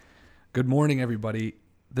Good morning, everybody.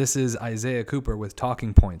 This is Isaiah Cooper with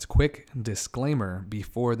Talking Points. Quick disclaimer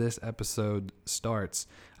before this episode starts.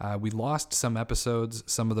 We lost some episodes.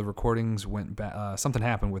 Some of the recordings went bad. Something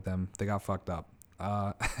happened with them. They got fucked up.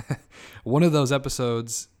 One of those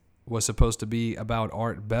episodes was supposed to be about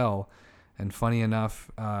Art Bell. And funny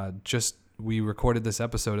enough, we recorded this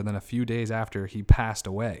episode, and then a few days after, he passed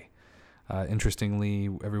away. Interestingly,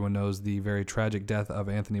 everyone knows the very tragic death of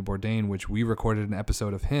Anthony Bourdain, which we recorded an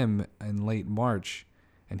episode of him in late March,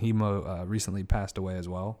 and he recently passed away as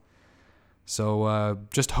well. So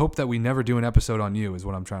just hope that we never do an episode on you is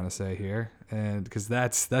what I'm trying to say here, and because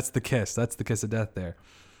that's the kiss of death there.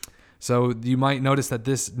 So you might notice that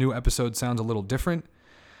this new episode sounds a little different.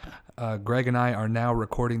 Greg and I are now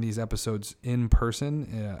recording these episodes in person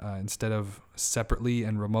instead of separately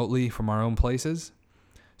and remotely from our own places.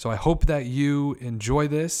 So I hope that you enjoy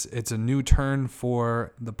this. It's a new turn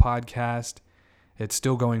for the podcast. It's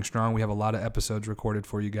still going strong. We have a lot of episodes recorded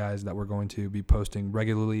for you guys that we're going to be posting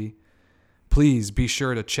regularly. Please be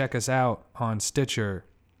sure to check us out on Stitcher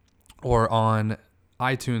or on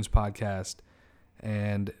iTunes podcast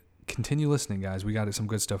and continue listening, guys. We got some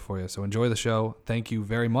good stuff for you. So enjoy the show. Thank you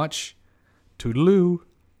very much. Toodaloo.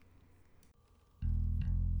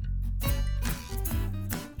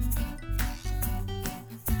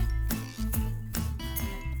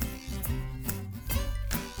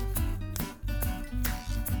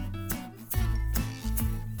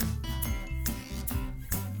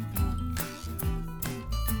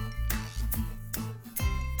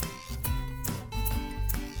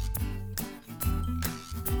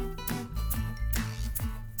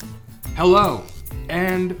 Hello,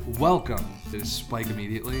 and welcome to Spike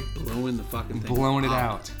Immediately. Blowing the fucking thing. Blowing it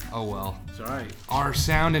out. Oh, well. It's all right. Our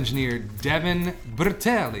sound engineer, Devin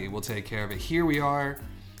Bertelli, will take care of it. Here we are,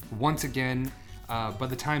 once again. By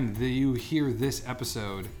the time that you hear this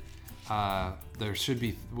episode, there's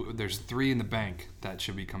 3 in the bank that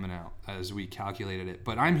should be coming out as we calculated it.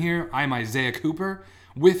 But I'm here. I'm Isaiah Cooper.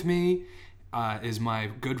 With me is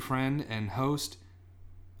my good friend and host,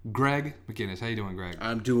 Greg McInnes. How you doing, Greg?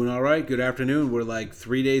 I'm doing all right. Good afternoon. We're like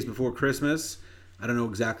 3 days before Christmas. I don't know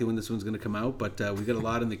exactly when this one's going to come out, but we got a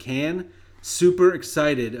lot in the can. Super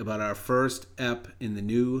excited about our first ep in the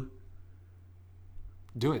new...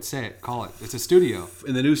 Do it. Say it. Call it. It's a studio.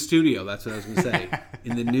 In the new studio. That's what I was going to say.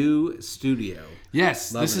 In the new studio. Yes.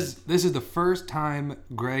 This is the first time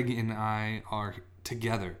Greg and I are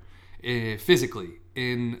together physically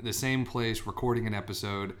in the same place recording an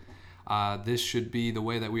episode. This should be the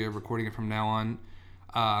way that we are recording it from now on.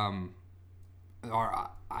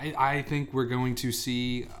 I think we're going to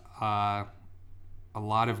see a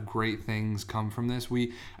lot of great things come from this.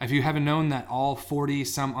 If you haven't known that all 40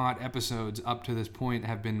 some odd episodes up to this point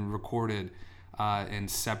have been recorded in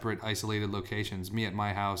separate isolated locations. Me at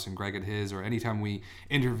my house and Greg at his, or anytime we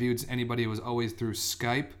interviewed anybody, it was always through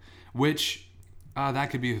Skype, which that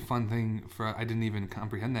could be a fun thing for. I didn't even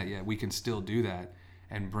comprehend that yet. We can still do that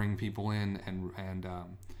and bring people in and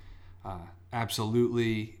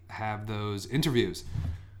absolutely have those interviews.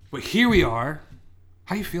 But here we are.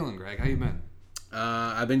 How you feeling, Greg? How you been?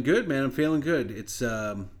 I've been good, man. I'm feeling good. It's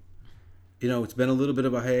it's been a little bit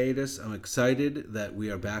of a hiatus. I'm excited that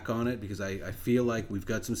we are back on it because I feel like we've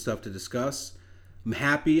got some stuff to discuss. I'm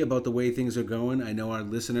happy about the way things are going. I know our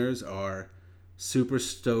listeners are super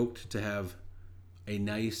stoked to have a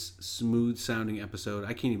nice, smooth-sounding episode.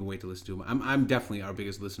 I can't even wait to listen to them. I'm definitely our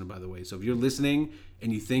biggest listener, by the way. So if you're listening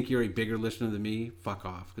and you think you're a bigger listener than me, fuck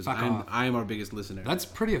off. Because I'm our biggest listener. That's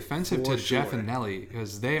pretty offensive to Jeff and Nelly,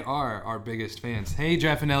 because they are our biggest fans. Hey,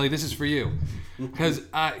 Jeff and Nelly, this is for you. Because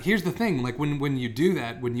here's the thing. Like when you do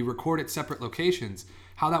that, when you record at separate locations,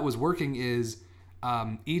 how that was working is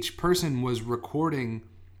each person was recording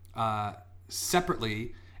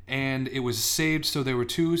separately, and it was saved, so there were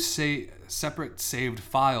 2 separate saved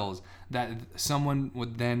files that someone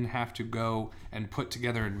would then have to go and put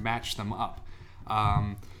together and match them up.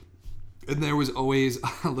 And there was always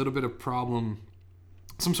a little bit of problem,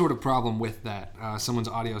 some sort of problem with that. Someone's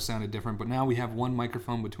audio sounded different, but now we have one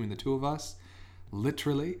microphone between the 2 of us,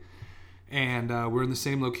 literally, and we're in the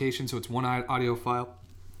same location, so it's one audio file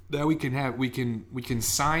that we can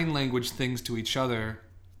sign language things to each other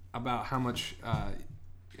about how much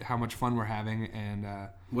fun we're having. And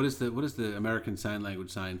what is the American Sign Language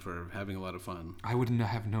sign for having a lot of fun? I wouldn't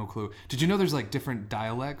have no clue. Did you know there's like different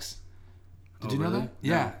dialects? Did you know really? that?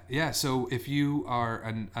 Yeah, yeah. So if you are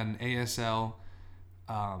an ASL,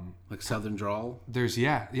 like Southern drawl, there's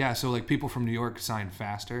So like people from New York sign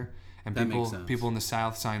faster, and people in the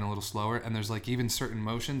South sign a little slower. And there's like even certain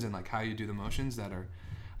motions and like how you do the motions that are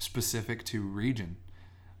specific to region.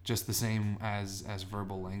 just the same as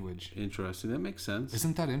verbal language. Interesting. That makes sense.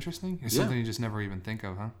 Isn't that interesting? It's Yeah. something you just never even think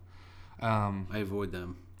of, huh? I avoid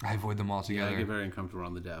them. I avoid them Yeah, altogether. I get very uncomfortable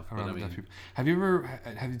around the deaf. around but, the I deaf mean, people.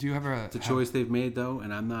 Do you ever? it's a choice they've made, though,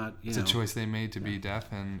 and I'm not. It's a choice they made to be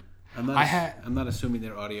deaf, and I'm not. I'm not assuming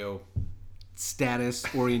their audio status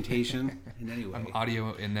orientation in any way. I'm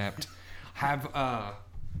audio inept. I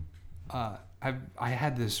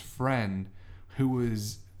had this friend who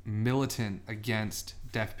was militant against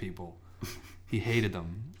deaf people. He hated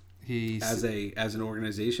them. As an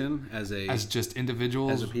organization, as just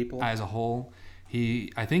individuals, as a people, as a whole.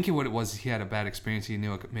 I think what it was, he had a bad experience. He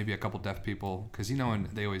knew maybe a couple deaf people because and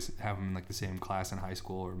they always have them in like the same class in high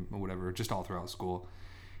school or whatever, just all throughout school.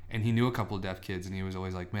 And he knew a couple of deaf kids, and he was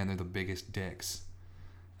always like, "Man, they're the biggest dicks.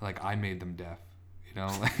 Like I made them deaf." You know,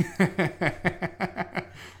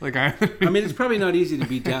 like I mean, it's probably not easy to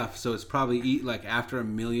be deaf, so it's probably like after a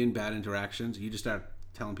million bad interactions, you just start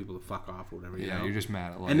telling people to fuck off or whatever. You know? You're just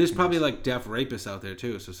mad at life. And there's probably like deaf rapists out there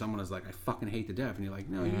too. So someone is like, "I fucking hate the deaf," and you're like,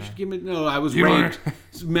 "No, you should give me." No, I was raped,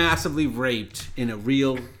 massively raped in a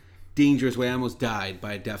real dangerous way. I almost died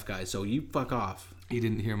by a deaf guy. So you fuck off. He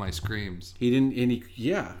didn't hear my screams. He didn't.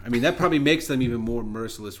 Yeah. I mean, that probably makes them even more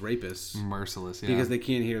merciless rapists. Merciless, yeah. Because they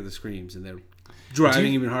can't hear the screams and they're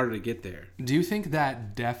driving even harder to get there. Do you think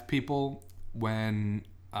that deaf people, when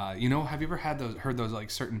have you ever heard those like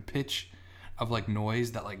certain pitch of like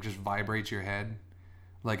noise that like just vibrates your head?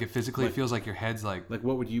 Like it physically feels like your head's like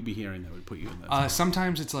what would you be hearing that would put you in that?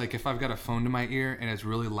 Sometimes it's like if I've got a phone to my ear and it's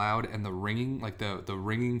really loud and the ringing, like the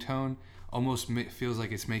ringing tone almost feels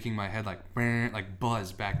like it's making my head like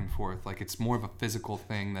buzz back and forth. Like it's more of a physical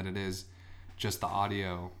thing than it is just the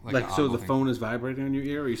audio. So the phone is vibrating in your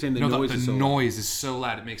ear? Or are you saying the noise is so noise is so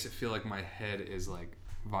loud it makes it feel like my head is like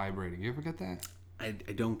vibrating. You ever get that? I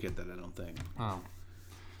don't get that, I don't think. Oh.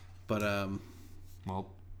 But well,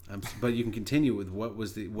 but you can continue with what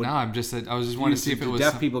was the what? No, I was just wanting to see if it was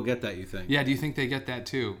deaf people get that, you think? Yeah, do you think they get that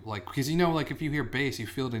too? Like because like if you hear bass, you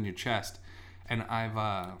feel it in your chest. And I've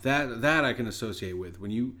that I can associate with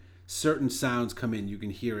when certain sounds come in, you can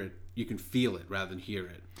hear it, you can feel it rather than hear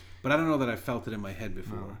it. But I don't know that I felt it in my head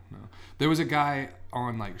before. No. There was a guy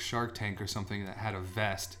on like Shark Tank or something that had a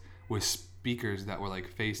vest with speakers that were like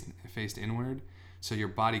faced inward, so your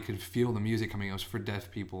body could feel the music coming. It was for deaf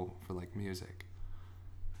people for like music.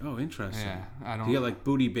 Oh, interesting. Yeah, I don't. You get like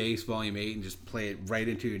Booty Bass Volume 8 and just play it right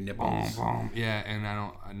into your nipples. Boom, boom. Yeah, and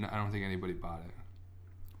I don't think anybody bought it.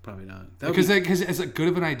 Probably not. Because it's a good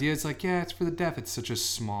of an idea. It's like, yeah, it's for the deaf. It's such a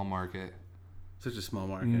small market. Such a small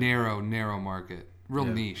market. Narrow market. Real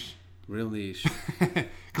niche. Real niche.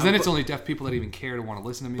 Because then it's only deaf people that even care to want to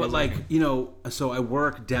listen to music. But like, so I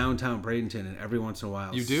work downtown Bradenton, and every once in a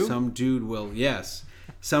while, you do? Some dude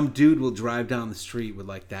will drive down the street with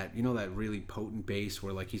like that, that really potent bass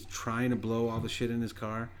where like he's trying to blow all the shit in his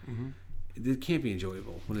car. Mm-hmm. It can't be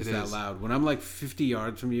enjoyable when it's that loud. When I'm like 50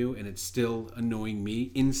 yards from you and it's still annoying me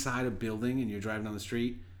inside a building and you're driving down the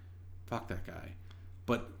street, fuck that guy.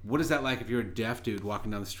 But what is that like if you're a deaf dude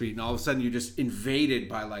walking down the street and all of a sudden you're just invaded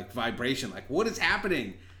by like vibration? Like, what is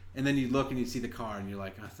happening? And then you look and you see the car and you're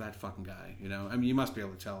like, oh, it's that fucking guy. I mean, you must be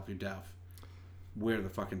able to tell if you're deaf where the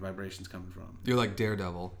fucking vibration's coming from. You're like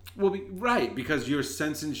Daredevil. Well, right, because your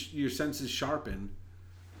senses sharpen.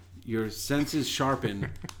 Your senses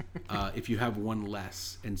sharpen if you have one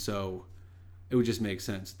less, and so it would just make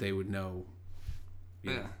sense. They would know.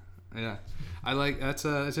 Yeah. I like that's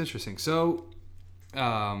it's interesting. So,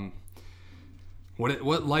 what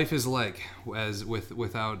life is like as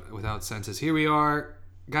without senses. Here we are,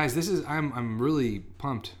 guys. I'm really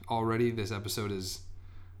pumped already. This episode is.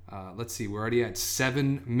 Let's see, we're already at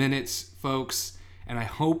 7 minutes, folks, and I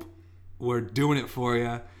hope we're doing it for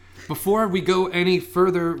you. Before we go any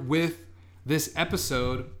further with this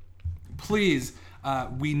episode, please,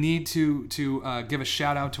 we need to give a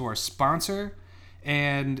shout out to our sponsor.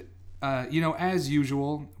 And, as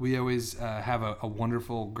usual, we always have a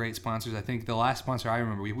wonderful, great sponsors. I think the last sponsor I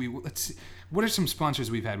remember, let's see, what are some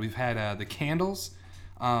sponsors we've had? We've had the candles.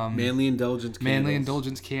 Manly Indulgence candles.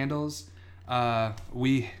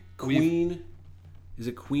 Is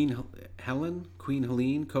it Queen Helen? Queen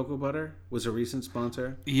Helene Cocoa Butter was a recent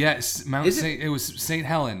sponsor. Yes, it was St.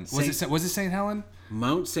 Helen. Was it St. Helen?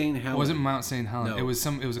 Mount St. Helen. It wasn't Mount St. Helen. No. It was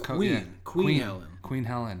a Queen Helen. Queen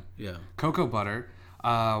Helen. Yeah. Cocoa butter.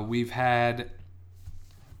 We've had.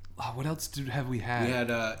 What else have we had? We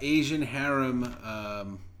had Asian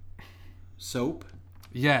Harem soap.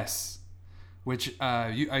 Yes, which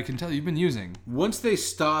I can tell you've been using. Once they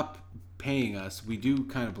stop paying us, we do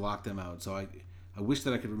kind of block them out. So I wish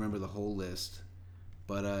that I could remember the whole list,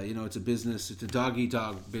 but it's a business. It's a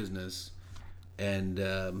dog-eat-dog business, And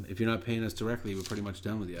if you're not paying us directly, we're pretty much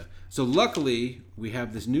done with you. So luckily, we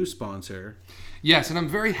have this new sponsor. Yes, and I'm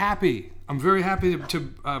very happy. I'm very happy to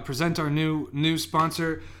present our new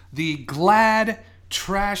sponsor, the Glad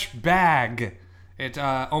Trash Bag. It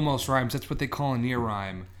almost rhymes. That's what they call a near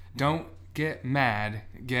rhyme. Don't get mad,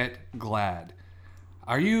 get glad.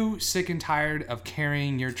 Are you sick and tired of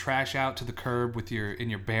carrying your trash out to the curb in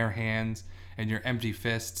your bare hands and your empty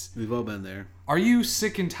fists? We've all been there. Are you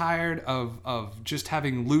sick and tired of just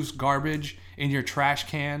having loose garbage in your trash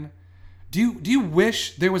can? Do you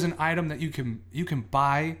wish there was an item that you can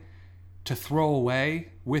buy to throw away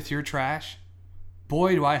with your trash?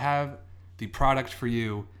 Boy, do I have the product for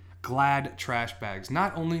you. Glad trash bags.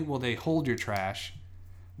 Not only will they hold your trash,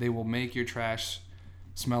 they will make your trash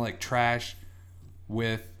smell like trash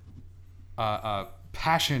with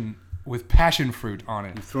passion fruit on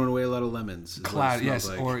it. You've thrown away a lot of lemons. Cloud, yes,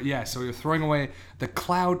 like. So you're throwing away the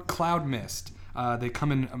cloud mist. They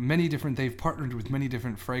come in many different. They've partnered with many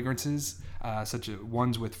different fragrances, such as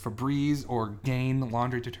ones with Febreze or Gain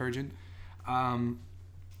laundry detergent, and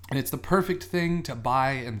it's the perfect thing to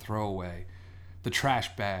buy and throw away. The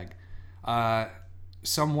trash bag.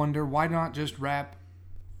 Some wonder why not just wrap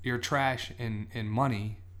your trash in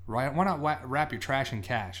money. Right? Why not wrap your trash in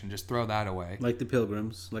cash and just throw that away? Like the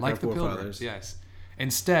Pilgrims, like our the forefathers. Pilgrims, yes.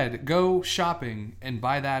 Instead, go shopping and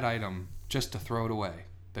buy that item just to throw it away.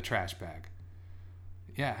 The trash bag.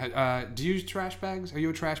 Yeah. Do you use trash bags? Are you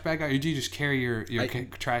a trash bag guy, or do you just carry your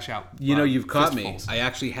trash out? You've caught fistfuls? me. I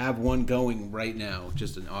actually have one going right now.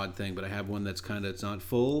 Just an odd thing, but I have one that's it's not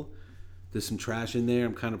full. There's some trash in there.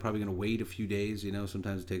 I'm kind of probably going to wait a few days.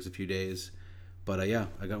 Sometimes it takes a few days. But I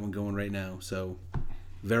got one going right now. So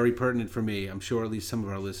very pertinent for me. I'm sure at least some of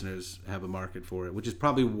our listeners have a market for it, which is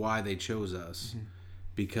probably why they chose us. Mm-hmm.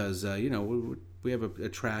 Because, we have a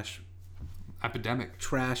trash epidemic,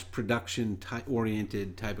 trash production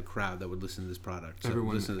oriented type of crowd that would listen to this product.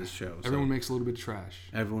 Listen to this show. Everyone makes a little bit of trash.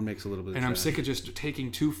 Everyone makes a little bit of trash. And I'm sick of just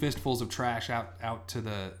taking 2 fistfuls of trash out to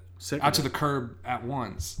the curb at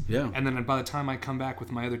once. Yeah. And then by the time I come back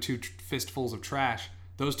with my other 2 fistfuls of trash,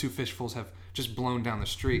 those 2 fistfuls have just blown down the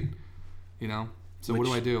street. So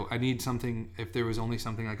what do? I need something. If there was only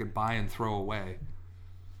something I could buy and throw away.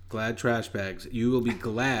 Glad trash bags. You will be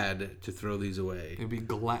glad to throw these away. You'll be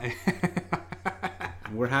glad.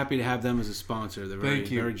 We're happy to have them as a sponsor. They're very,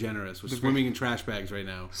 very generous. We're swimming in trash bags right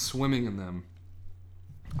now. Swimming in them.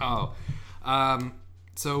 Oh.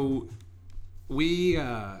 So we've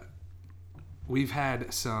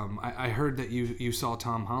had some. I heard that you saw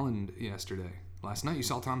Tom Holland yesterday. Last night you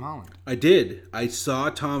saw Tom Holland. I did. I saw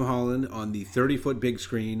Tom Holland on the 30-foot big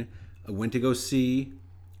screen. I went to go see...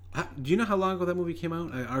 Do you know how long ago that movie came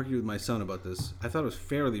out? I argued with my son about this. I thought it was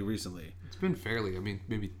fairly recently. It's been fairly.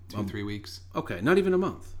 Maybe 2-3 weeks. Okay, not even a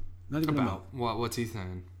month. Not even a month. What's he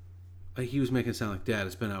saying? He was making it sound like, Dad,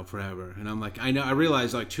 it's been out forever. And I'm like, I know. I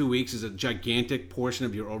realize 2 weeks is a gigantic portion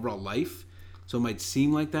of your overall life. So it might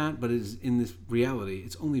seem like that, but it is, in this reality,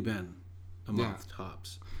 it's only been a month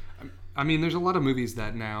tops. There's a lot of movies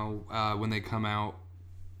that now, when they come out,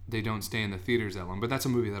 they don't stay in the theaters that long. But that's a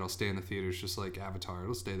movie that'll stay in the theaters, just like Avatar.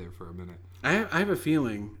 It'll stay there for a minute. I have a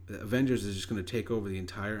feeling that Avengers is just going to take over the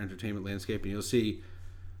entire entertainment landscape, and you'll see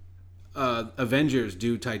Avengers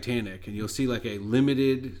do Titanic, and you'll see a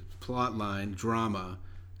limited plotline drama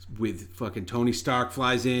with fucking Tony Stark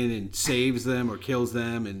flies in and saves them or kills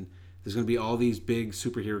them, and there's going to be all these big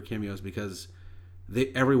superhero cameos because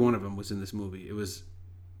every one of them was in this movie. It was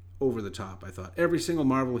over the top, I thought. Every single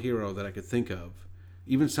Marvel hero that I could think of,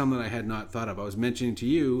 even some that I had not thought of. I was mentioning to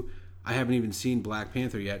you, I haven't even seen Black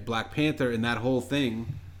Panther yet. Black Panther and that whole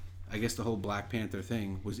thing, I guess the whole Black Panther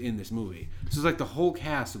thing was in this movie. So it's the whole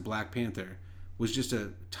cast of Black Panther was just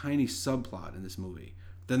a tiny subplot in this movie.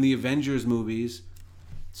 Then the Avengers movies,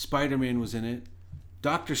 Spider-Man was in it.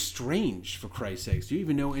 Doctor Strange, for Christ's sakes. Do you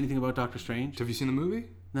even know anything about Doctor Strange? Have you seen the movie?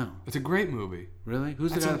 No. It's a great movie. Really?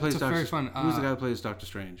 Who's the guy that plays Doctor Strange? Who's the guy that plays Doctor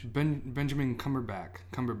Strange? Benjamin Cumberbatch.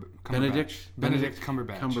 Benedict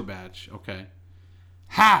Cumberbatch. Cumberbatch. Okay.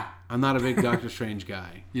 Ha! I'm not a big Doctor Strange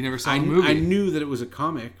guy. You never saw the movie? I knew that it was a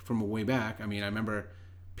comic from way back. I remember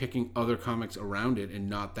picking other comics around it and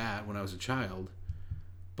not that when I was a child.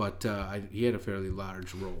 But he had a fairly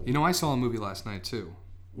large role. I saw a movie last night too.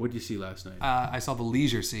 What did you see last night? I saw The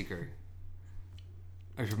Leisure Seeker.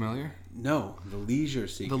 Are you familiar? No, The Leisure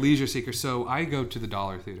Seeker. The Leisure Seeker. So I go to the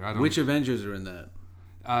Dollar Theater. Which Avengers are in that?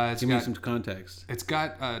 Give me some context. It's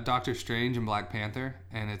got Doctor Strange and Black Panther,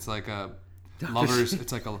 and it's like a lovers.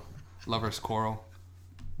 It's like a lovers quarrel.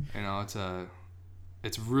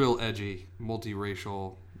 It's real edgy,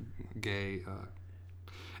 multiracial, gay.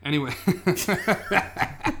 Anyway,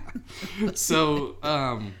 So,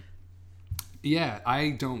 yeah,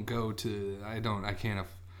 I can't.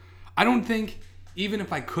 I don't think, even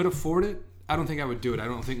if I could afford it, I don't think I would do it. I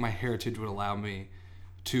don't think my heritage would allow me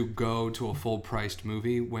to go to a full-priced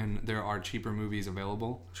movie when there are cheaper movies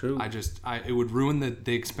available. True. It would ruin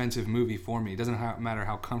the expensive movie for me. It doesn't matter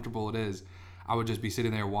how comfortable it is. I would just be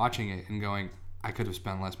sitting there watching it and going, I could have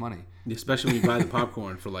spent less money. Especially when you buy the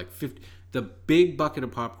popcorn for like 50. The big bucket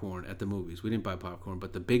of popcorn at the movies. We didn't buy popcorn,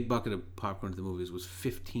 but the big bucket of popcorn at the movies was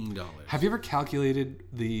 $15. Have you ever calculated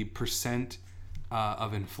the percent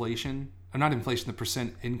of inflation? Or not inflation, the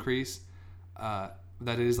percent increase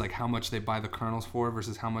that is, like how much they buy the kernels for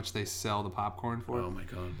versus how much they sell the popcorn for? Oh my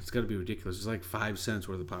god, it's got to be ridiculous. It's like 5 cents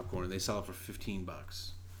worth of popcorn, and they sell it for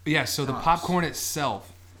 $15. Yeah, so the popcorn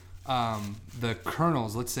itself, the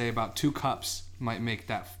kernels, let's say about 2 cups might make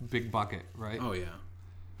that big bucket, right? Oh yeah.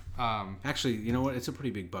 Actually, you know what? It's a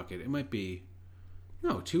pretty big bucket. It might be.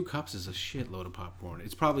 No, 2 cups is a shitload of popcorn.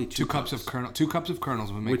 It's probably 2 cups of kernel. 2 cups of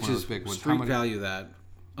kernels would make which one of is those big ones. Street value that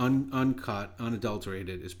uncut,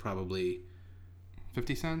 unadulterated is probably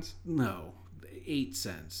 50 cents. No, 8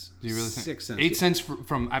 cents. Do you really think 6 cents? 8 cents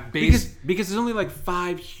from at base? Because there's only like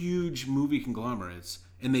 5 huge movie conglomerates,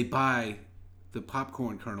 and they buy the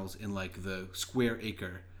popcorn kernels in like the square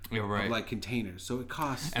acre. Yeah, right. Of like containers, so it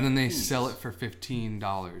costs. And then they sell it for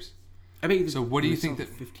 $15. I mean, so what do you think that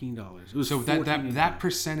 $15? It was so that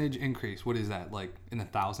percentage increase? What is that, like in the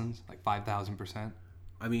thousands, like 5,000%?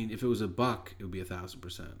 I mean, if it was $1, it would be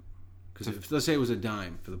 1,000%. Because let's say it was a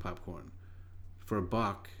dime for the popcorn, for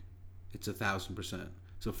 $1, it's 1,000%.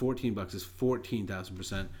 So $14 is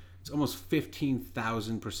 14,000%. It's almost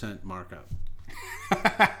 15,000% markup.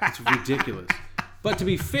 It's ridiculous. But to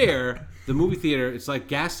be fair, the movie theater, it's like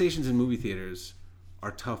gas stations and movie theaters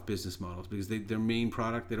are tough business models because their main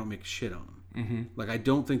product they don't make shit on. Mm-hmm. Like I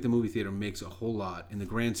don't think the movie theater makes a whole lot in the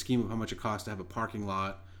grand scheme of how much it costs to have a parking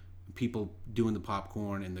lot, people doing the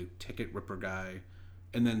popcorn and the ticket ripper guy,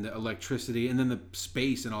 and then the electricity and then the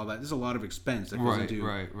space and all that. There's a lot of expense that goes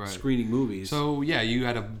into screening movies. So yeah, you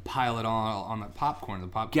had to pile it on that popcorn. The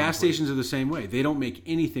popcorn. Gas stations are the same way. They don't make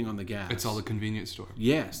anything on the gas. It's all the convenience store.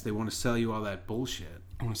 Yes, they want to sell you all that bullshit.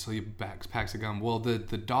 I want to sell you packs of gum. Well, the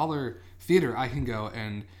dollar theater, I can go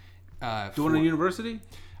and... Do one in University?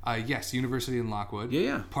 Yes, University in Lockwood.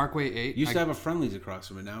 Yeah. Parkway 8. Used to have a Friendly's across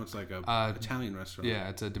from it. Now it's like a Italian restaurant. Yeah,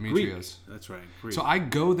 it's a Demetrios. Greek. That's right. Greek. So I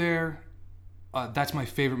go there. That's my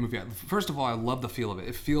favorite movie. First of all, I love the feel of it.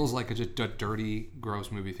 It feels like just a dirty,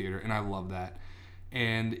 gross movie theater, and I love that.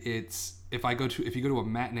 And it's if you go to a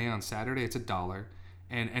matinee on Saturday, it's $1.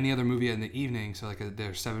 And any other movie in the evening, so like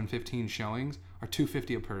their 7:15 showings are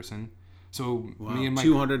 $2.50 a person. So me and my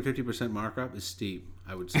 250% markup is steep,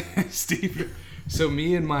 I would say. Steep. So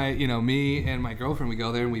me and my girlfriend, we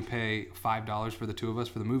go there and we pay $5 for the two of us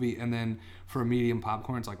for the movie, and then for a medium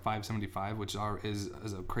popcorn, it's like $5.75, which is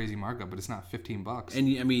a crazy markup, but it's not $15.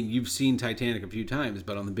 And I mean, you've seen Titanic a few times,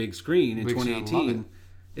 but on the big screen in 2018.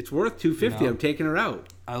 It's worth $250. I'm taking her out.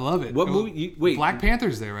 I love it. What movie? Wait, Black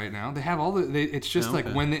Panther's there right now. They have all it's just like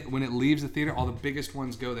when it leaves the theater, all the biggest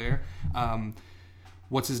ones go there.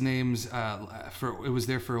 What's his name's? It was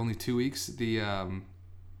there for only 2 weeks. The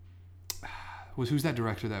who's that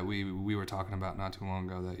director that we were talking about not too long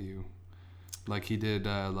ago that you like? He did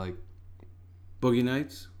like Boogie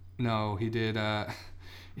Nights. No, he did.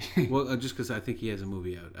 Well, just because I think he has a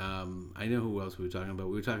movie out. I know who else we were talking about.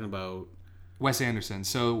 We were talking about. Wes Anderson.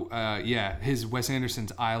 So, his Wes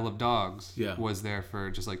Anderson's Isle of Dogs was there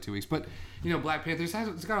for just like 2 weeks. But, Black Panther,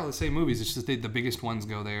 it's got all the same movies. It's just the biggest ones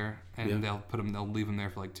go there, and they'll leave them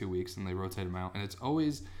there for like 2 weeks, and they rotate them out. And it's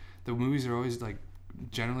always, the movies are always like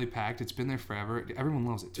generally packed. It's been there forever. Everyone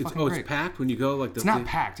loves it. It's great. It's packed when you go? Like it's not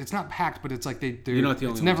packed. It's not packed, but it's like You're not the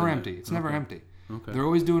only it's never empty. It's never empty. Okay. They're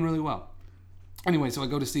always doing really well. Anyway, so I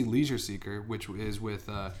go to see Leisure Seeker, which is with...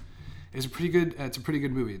 It's a pretty good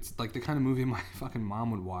movie. It's like the kind of movie my fucking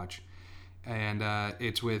mom would watch, and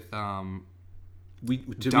it's with. To be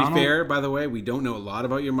fair, by the way, we don't know a lot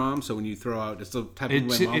about your mom, so when you throw out, it's the type of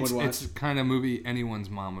movie my mom would watch. It's the kind of movie anyone's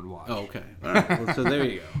mom would watch. Oh, okay. All right. Well, so there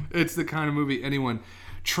you go. It's the kind of movie anyone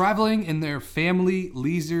traveling in their family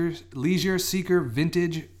leisure seeker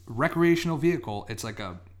vintage recreational vehicle. It's like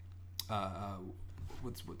a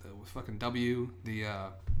what's with the fucking W the.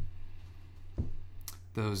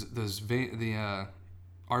 Those RVs.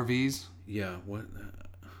 Yeah, what?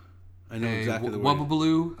 I know exactly the word.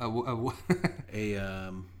 Wubbaloo.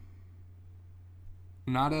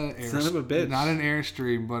 Not a son of a bitch. Not an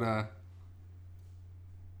Airstream, but God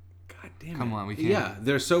damn it! Come on, we can't. Yeah,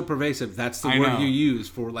 they're so pervasive. That's the word you use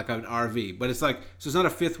for like an RV, but it's like so. It's not a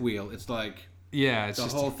fifth wheel. It's like Yeah, it's the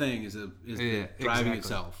just whole thing is driving exactly.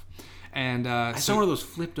 itself. And I saw one of those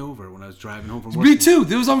flipped over when I was driving home from work. me too.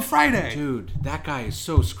 It was on Friday. Dude, that guy is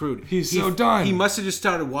so screwed. He's so done. He must have just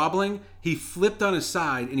started wobbling. He flipped on his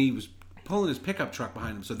side, and he was pulling his pickup truck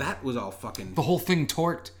behind him. So that was all fucking... The whole thing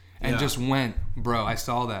torqued and just went. Bro, I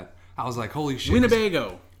saw that. I was like, holy shit.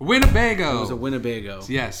 Winnebago. Winnebago. It was a Winnebago.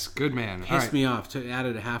 Yes, good man. Pissed me off.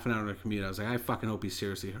 Added a half an hour to the commute. I was like, I fucking hope he's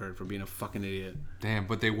seriously hurt for being a fucking idiot. Damn,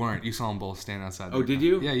 but they weren't. You saw them both stand outside. Oh, did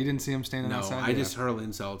you? Yeah, you didn't see them standing outside? No, I just hurl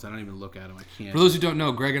insults. I don't even look at him. I can't. For those who don't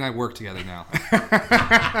know, Greg and I work together now.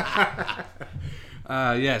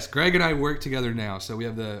 Yes, Greg and I work together now, so we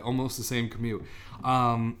have almost the same commute.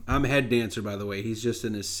 I'm a head dancer, by the way. He's just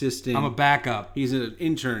an assistant. I'm a backup. He's an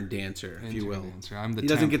intern dancer, if you will. Dancer. I'm the he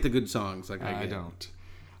doesn't get the good songs like I get. I don't.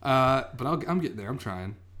 But I'm getting there. I'm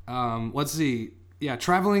trying. Let's see. Yeah,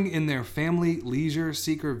 traveling in their family leisure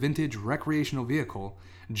seeker vintage recreational vehicle,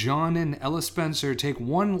 John and Ella Spencer take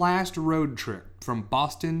one last road trip from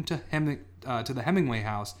Boston to the Hemingway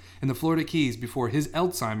house in the Florida Keys before his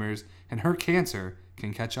Alzheimer's and her cancer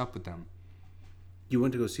can catch up with them. You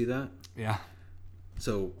went to go see that? Yeah.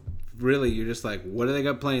 So, really, you're just like, what do they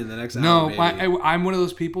got playing the next hour? No, baby? I'm one of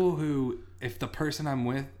those people who, if the person I'm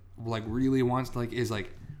with, like, really wants to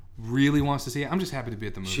see it, I'm just happy to be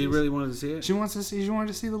at the movies. She really wanted to see it? She wanted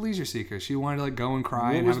to see The Leisure Seeker. She wanted to, like, go and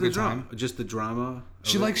cry and have a good time. Just the drama?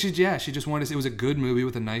 She just wanted to see, it was a good movie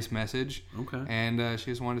with a nice message. Okay. And she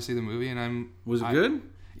just wanted to see the movie, and Was it good?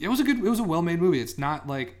 It was a well-made movie. It's not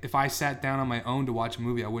like, if I sat down on my own to watch a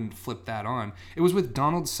movie, I wouldn't flip that on. It was with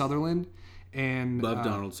Donald Sutherland. And love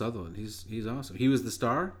Donald Sutherland. He's awesome. He was the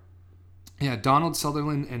star? Yeah, Donald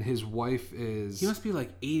Sutherland, and his wife is... He must be like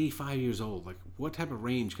 85 years old. Like, what type of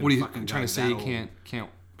range can what are you fucking trying to say? He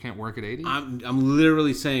can't work at 80? I'm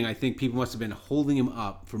literally saying I think people must have been holding him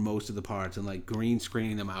up for most of the parts and like green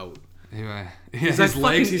screening them out. Anyway, he's his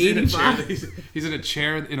legs. He's in a chair. He's in a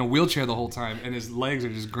chair, in a wheelchair the whole time, and his legs are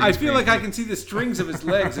just green. I feel like I can see the strings of his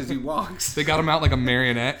legs as he walks. They got him out like a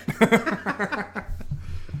marionette.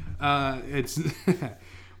 It's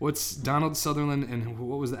what's Donald Sutherland and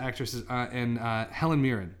what was the actress's and Helen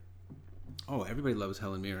Mirren. Oh, everybody loves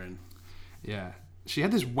Helen Mirren. Yeah, she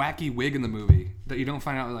had this wacky wig in the movie that you don't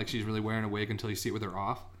find out like she's really wearing a wig until you see it with her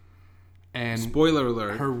off. And spoiler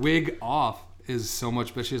alert: her wig off is so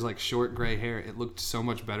much, but she has like short gray hair. It looked so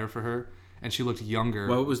much better for her, and she looked younger.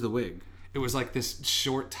 What was the wig? It was like this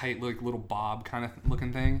short, tight, like little bob kind of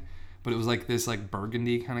looking thing. But it was like this like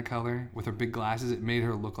burgundy kind of color with her big glasses. It made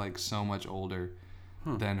her look like so much older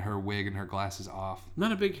than her wig and her glasses off.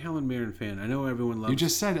 Not a big Helen Mirren fan. I know everyone loves... You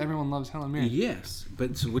just said everyone loves Helen Mirren. Yes,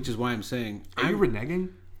 but which is why I'm saying... Are you reneging?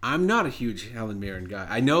 I'm not a huge Helen Mirren guy.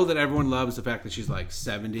 I know that everyone loves the fact that she's like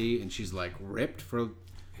 70 and she's like ripped for...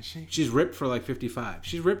 Is she? She's ripped for like 55.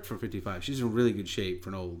 She's ripped for 55. She's in really good shape for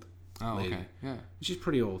an old lady. Okay. Yeah. She's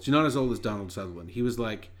pretty old. She's not as old as Donald Sutherland. He was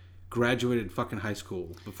like... graduated fucking high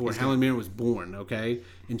school before Helen Mirren was born, okay?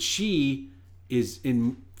 And she is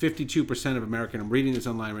in 52% of American... I'm reading this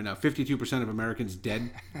online right now. 52% of Americans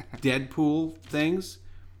Deadpool things.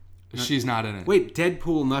 She's not in it. Wait,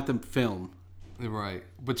 Deadpool, not the film. Right.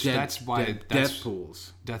 But that's why...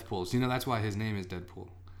 Deathpools. Deathpools. You know, that's why his name is Deadpool.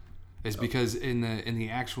 It's because in the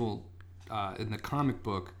actual... in the comic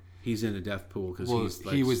book... He's in a death pool because he's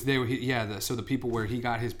like... he was there. So the people where he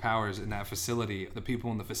got his powers in that facility, the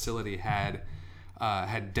people in the facility had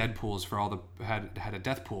dead pools for all the had a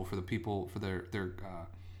death pool for the people for their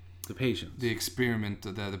the patients, the experiment,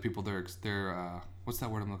 the people their what's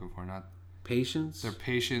that word I'm looking for? Not patients. Their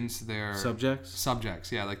patients. Their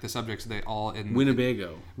subjects. Yeah, like the subjects. They all in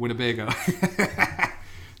Winnebago. Their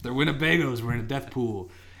Winnebagos were in a death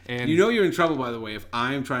pool, and you know you're in trouble, by the way, if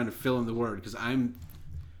I'm trying to fill in the word because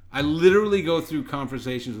I literally go through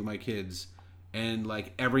conversations with my kids, and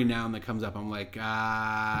like every noun that comes up, I'm like,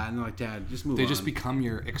 and they're like, Dad, just move on. They just become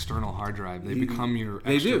your external hard drive. They become your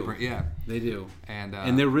They extra do. Yeah. They do.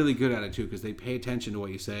 And they're really good at it too, because they pay attention to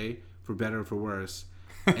what you say, for better or for worse.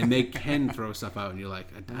 And they can throw stuff out, and you're like,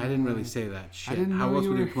 I didn't really say that. Shit. How else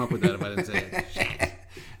would you come up with that if I didn't say it? Shit.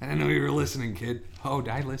 I didn't know you were listening, kid. Oh,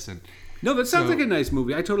 I listen. No, that sounds like a nice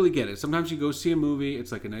movie. I totally get it. Sometimes you go see a movie,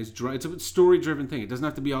 it's like a nice... It's a story-driven thing. It doesn't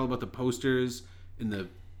have to be all about the posters and the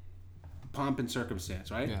pomp and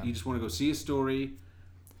circumstance, right? Yeah. You just want to go see a story,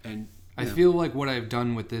 and... I feel like what I've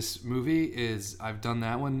done with this movie is I've done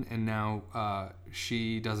that one, and now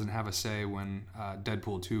she doesn't have a say when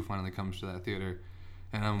Deadpool 2 finally comes to that theater.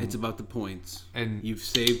 And it's about the points. And you've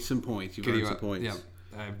saved some points. You've earned some points.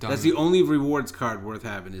 Yeah, I've done. That's the only rewards card worth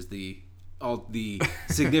having is the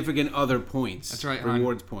significant other points. That's right.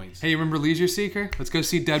 Rewards points. Hey, you remember Leisure Seeker? Let's go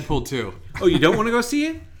see Deadpool 2. Oh, you don't want to go see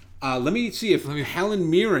it? Let me see if Helen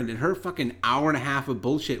Mirren in her fucking hour and a half of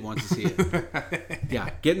bullshit wants to see it. Yeah,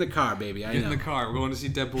 get in the car, baby. Get in the car. We're going to see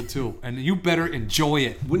Deadpool 2. And you better enjoy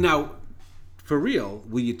it. Well, now, for real,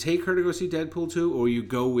 will you take her to go see Deadpool 2, or you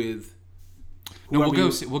go with... No, we'll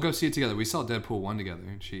go see it together. We saw Deadpool 1 together,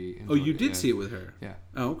 and she enjoyed you did see it with her? Yeah.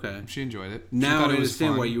 Oh, okay. She enjoyed it. Now I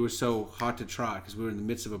understand why you were so hot to trot, because we were in the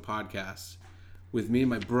midst of a podcast with me and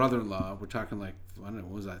my brother-in-law. We're talking like, I don't know,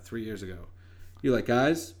 what was that, 3 years ago? You're like,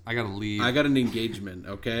 guys, I gotta leave. I got an engagement,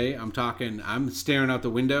 okay? I'm staring out the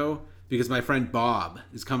window because my friend Bob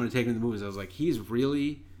is coming to take me to the movies. I was like, he's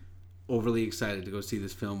really overly excited to go see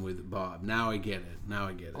this film with Bob. Now I get it.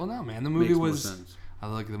 Well, no, man, the movie was... I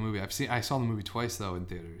like the movie. I saw the movie twice, though, in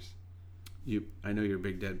theaters. I know you're a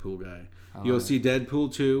big Deadpool guy. You'll see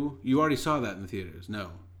Deadpool 2. You already saw that in the theaters. No.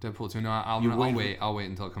 Deadpool 2. No, I'll wait. I'll wait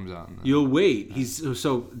until it comes out. You'll wait.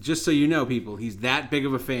 So just so you know, people, he's that big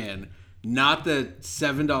of a fan. Not the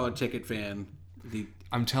 $7 ticket fan.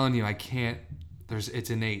 I'm telling you, I can't. It's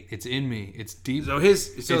innate. It's in me. It's deep.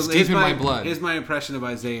 It's deep in my blood. Here's my impression of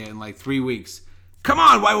Isaiah in like 3 weeks. Come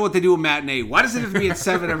on, why won't they do a matinee? Why does it have to be at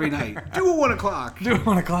 7 every night? Do a 1 o'clock. Do a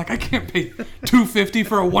 1 o'clock. I can't pay $2.50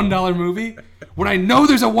 for a $1 movie when I know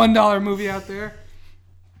there's a $1 movie out there.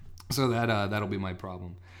 So that'll be my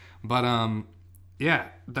problem. But yeah,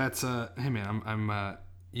 that's hey man, I'm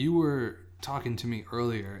you were talking to me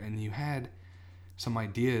earlier and you had some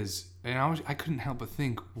ideas and I couldn't help but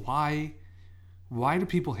think why do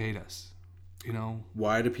people hate us? You know?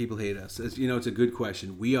 Why do people hate us? It's a good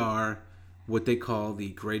question. We are what they call the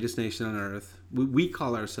greatest nation on earth. We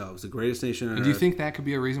call ourselves the greatest nation on earth. Do you think that could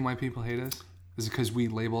be a reason why people hate us? Is it because we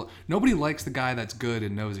label... Nobody likes the guy that's good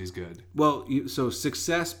and knows he's good. Well, so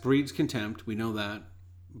success breeds contempt. We know that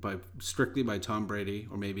strictly by Tom Brady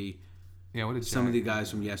or maybe some of the guys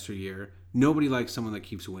from yesteryear. Nobody likes someone that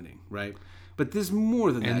keeps winning, right? But there's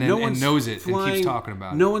more than that. No one knows it and keeps talking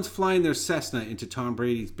about it. No one's flying their Cessna into Tom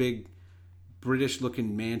Brady's big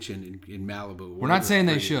British-looking mansion in Malibu. We're not saying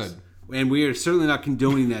they should. And we are certainly not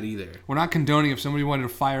condoning that either. We're not condoning if somebody wanted to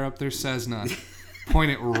fire up their Cessna,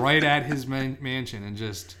 point it right at his mansion and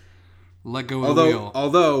just let go of the wheel.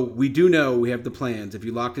 Although we do know we have the plans. If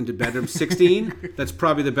you locked into bedroom 16, that's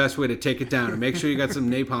probably the best way to take it down. And make sure you got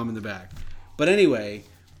some napalm in the back. But anyway,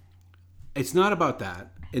 it's not about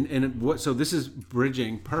that. So this is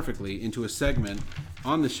bridging perfectly into a segment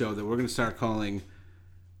on the show that we're going to start calling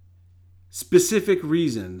Specific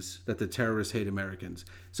Reasons That the Terrorists Hate Americans.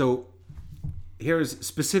 So here's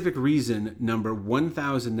specific reason number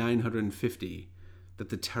 1,950 that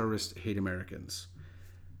the terrorists hate Americans.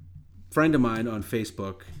 Friend of mine on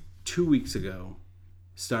Facebook 2 weeks ago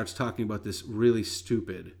starts talking about this really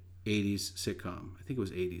stupid 80s sitcom. I think it was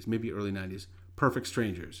 80s, maybe early 90s. Perfect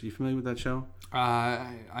Strangers. Are you familiar with that show?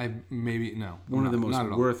 I maybe no. One of the most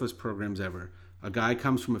worthless programs ever. A guy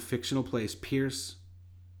comes from a fictional place,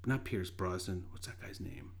 not Pierce Brosnan. What's that guy's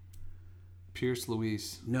name? Pierce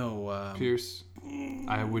Louise. No. Pierce.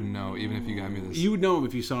 I wouldn't know, even if you got me this. You would know him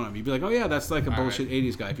if you saw him. You'd be like, oh yeah, that's like a bullshit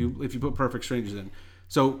 80s guy. If you put Perfect Strangers in.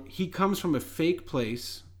 So he comes from a fake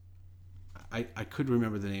place. I could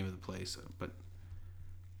remember the name of the place,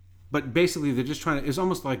 but basically they're just trying to. It's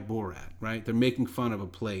almost like Borat, right? They're making fun of a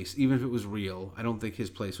place, even if it was real. I don't think his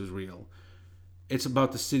place was real. It's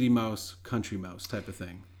about the city mouse, country mouse type of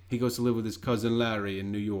thing. He goes to live with his cousin Larry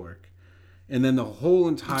in New York. And then the whole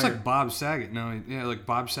entire... It's like Bob Saget. No, yeah, like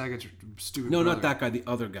Bob Saget's stupid No, brother. not that guy. The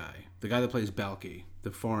other guy. The guy that plays Balky.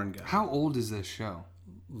 The foreign guy. How old is this show?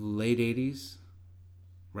 Late 80s.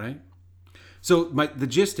 Right? So the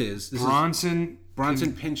gist is... Bronson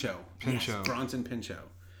Pinchot. Yes, Bronson Pinchot.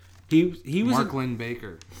 He was... Mark Lynn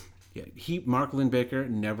Baker. Yeah, Mark Lynn Baker,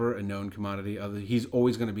 never a known commodity. He's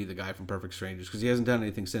always going to be the guy from Perfect Strangers because he hasn't done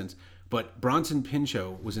anything since. But Bronson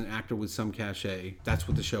Pinchot was an actor with some cachet. That's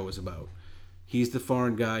what the show was about. He's the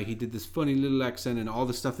foreign guy. He did this funny little accent, and all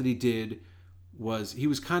the stuff that he did he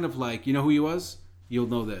was kind of like, you know who he was? You'll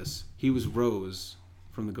know this. He was Rose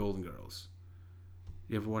from the Golden Girls.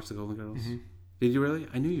 You ever watch the Golden Girls? Mm-hmm. Did you really?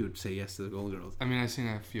 I knew you would say yes to the Golden Girls. I mean, I've seen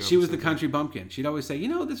a few. She was the country bumpkin. She'd always say,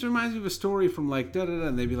 this reminds me of a story from like da-da-da.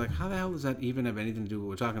 And they'd be like, how the hell does that even have anything to do with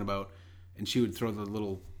what we're talking about? And she would throw the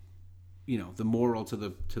little, the moral to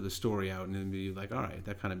the story out. And then be like, all right,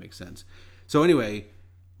 that kind of makes sense. So anyway...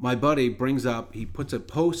 My buddy he puts a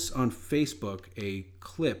post on Facebook, a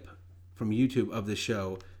clip from YouTube of the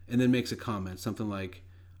show, and then makes a comment, something like,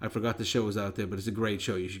 I forgot the show was out there, but it's a great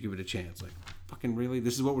show. You should give it a chance. Like, fucking really?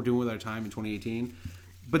 This is what we're doing with our time in 2018?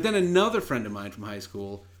 But then another friend of mine from high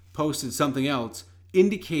school posted something else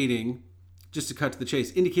indicating, just to cut to the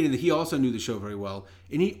chase, indicating that he also knew the show very well,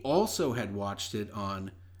 and he also had watched it on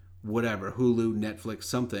whatever, Hulu, Netflix,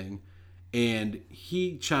 something. And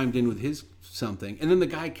he chimed in with his something. And then the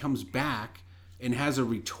guy comes back and has a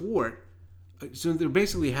retort. So they're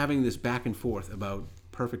basically having this back and forth about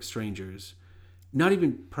Perfect Strangers. Not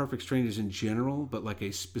even Perfect Strangers in general, but like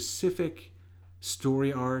a specific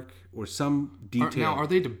story arc or some detail. Now, are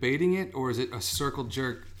they debating it, or is it a circle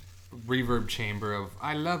jerk reverb chamber of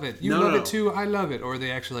I love it, you love it too, I love it, or are they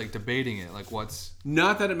actually like debating it? Like what's...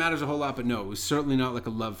 Not that it matters a whole lot, but no, it was certainly not like a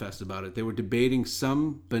love fest about it. They were debating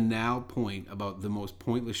some banal point about the most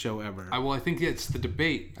pointless show ever. I think it's the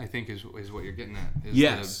debate, I think, is what you're getting at.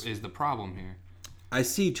 Yes. Is the problem here. I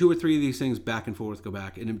see 2 or 3 of these things back and forth go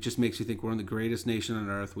back, and it just makes you think we're in the greatest nation on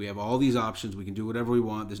earth. We have all these options. We can do whatever we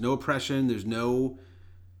want. There's no oppression. There's no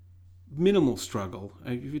minimal struggle.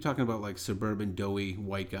 If you're talking about like suburban, doughy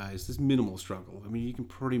white guys, there's minimal struggle. I mean, you can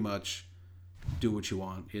pretty much do what you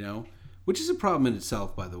want, you know? Which is a problem in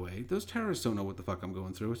itself, by the way. Those terrorists don't know what the fuck I'm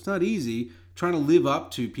going through. It's not easy trying to live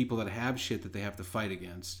up to people that have shit that they have to fight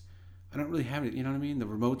against. I don't really have it, you know what I mean? The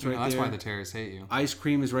remote's right that's there. That's why the terrorists hate you. Ice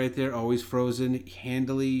cream is right there, always frozen,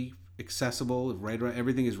 handily accessible. Right,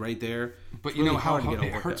 everything is right there. But it's you really know how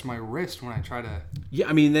it hurts my wrist when I try to... Yeah,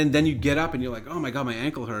 I mean, then you get up and you're like, oh my God, my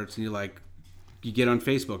ankle hurts. And you're like, you get on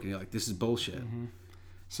Facebook and you're like, this is bullshit. Mm-hmm.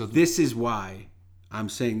 So this is why I'm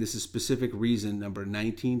saying this is specific reason number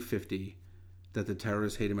 1950 that the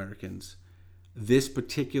terrorists hate Americans. This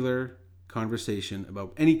particular conversation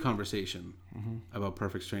about any conversation about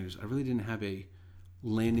Perfect Strangers, I really didn't have a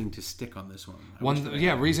landing to stick on this one.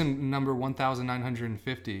 Reason number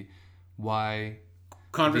 1950 why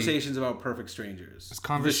conversations about Perfect Strangers. It's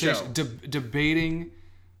conversation debating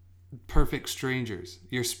Perfect Strangers.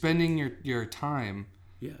 You're spending your time.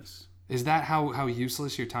 Yes. Is that how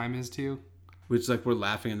useless your time is to you? It's like we're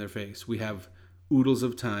laughing in their face. We have oodles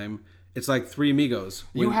of time. It's like Three Amigos.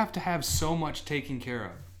 You have to have so much taken care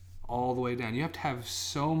of all the way down. You have to have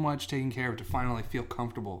so much taken care of to finally feel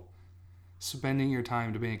comfortable spending your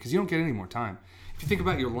time debating, because you don't get any more time. If you think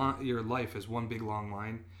about your life as one big long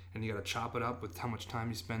line, and you got to chop it up with how much time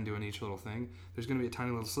you spend doing each little thing, there's going to be a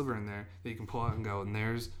tiny little sliver in there that you can pull out and go, and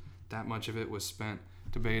there's that much of it was spent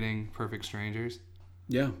debating Perfect Strangers.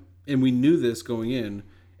 Yeah, and we knew this going in,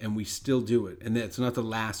 and we still do it. And that's not the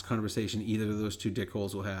last conversation either of those two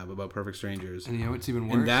dickholes will have about Perfect Strangers. And you know what's even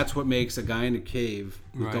worse? And that's what makes a guy in a cave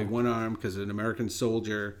with the one arm, because an American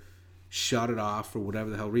soldier shot it off for whatever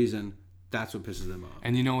the hell reason, that's what pisses them off.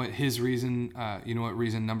 And you know what his reason,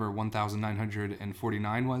 reason number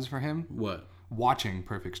 1949 was for him? What? Watching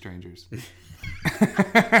Perfect Strangers.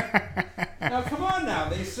 Now, come on now.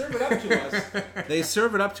 They serve it up to us. They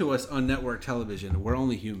serve it up to us on network television. We're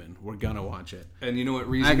only human. We're going to watch it. And you know what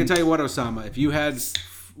reason? I can tell you what, Osama. If you had...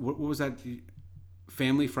 What was that?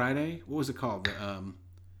 Family Friday? What was it called?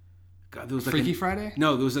 God, there was like Freaky Friday?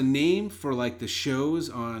 No, there was a name for like the shows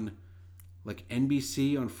on like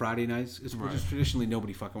NBC on Friday nights. It's just traditionally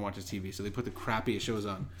nobody fucking watches TV, so they put the crappiest shows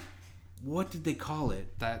on. What did they call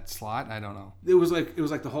it? That slot? I don't know. It was like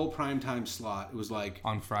the whole primetime slot. It was like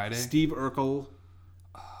on Friday. Steve Urkel.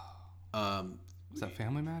 Is that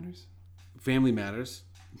Family Matters? Family Matters.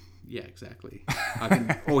 Yeah, exactly.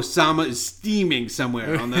 Osama is steaming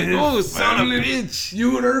somewhere on the. Oh, son of a bitch!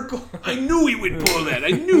 You and Urkel. I knew he would pull that. I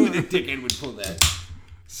knew the dickhead would pull that.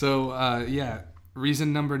 So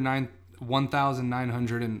reason number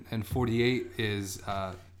 1948 is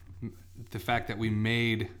the fact that we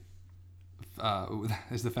made.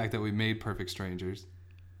 Is the fact that we made Perfect Strangers.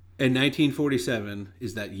 And 1947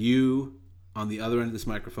 is that you, on the other end of this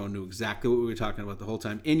microphone, knew exactly what we were talking about the whole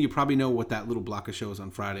time. And you probably know what that little block of shows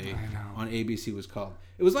on Friday on ABC was called.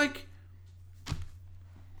 It was like...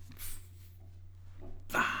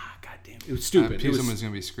 goddamn. It was stupid. Someone's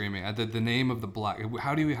going to be screaming. The name of the block.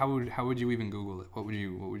 How would you even Google it? What would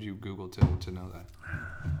you Google to know that?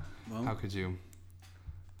 Well, how could you?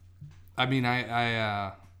 I mean,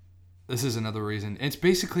 this is another reason. It's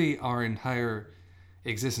basically our entire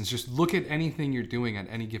existence. Just look at anything you're doing at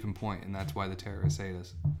any given point, and that's why the terrorists hate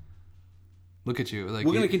us. Look at you. Like,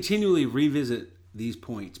 we're going to continually revisit these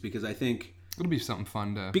points because I think it'll be something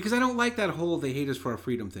fun to. Because I don't like that whole "they hate us for our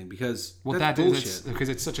freedom" thing because that's bullshit. Because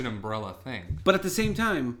it's such an umbrella thing. But at the same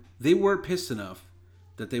time, they were pissed enough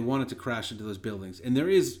that they wanted to crash into those buildings, and there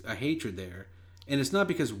is a hatred there, and it's not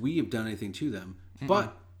because we have done anything to them,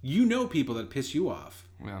 but you know people that piss you off.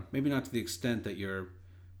 Yeah. Maybe not to the extent that you're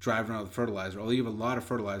driving around with fertilizer, although you have a lot of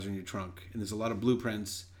fertilizer in your trunk, and there's a lot of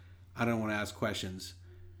blueprints. I don't want to ask questions.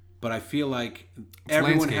 But I feel like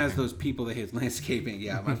everyone has those people that hate landscaping.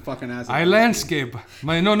 Yeah, my fucking ass. I landscape.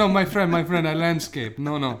 My friend, I landscape.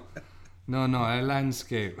 No, I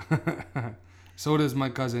landscape. So does my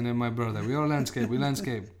cousin and my brother. We all landscape. We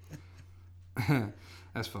landscape.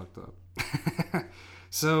 That's fucked up.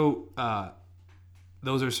 So,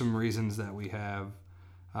 those are some reasons that we have.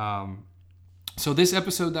 So this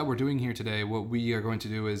episode that we're doing here today, what we are going to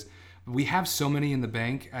do is, we have so many in the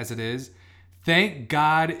bank as it is. Thank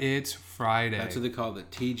God it's Friday. That's what they call the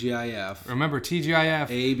TGIF. Remember, TGIF,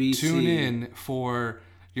 ABC. Tune in for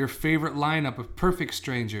your favorite lineup of Perfect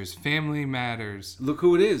Strangers, Family Matters. Look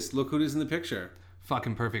who it is. Look who it is in the picture.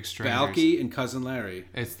 Fucking Perfect Strangers. Balky and Cousin Larry.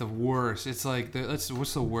 It's the worst. It's like,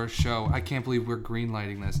 what's the worst show? I can't believe we're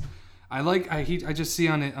greenlighting this. I just see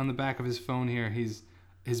on the back of his phone here,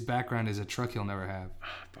 his background is a truck he'll never have. I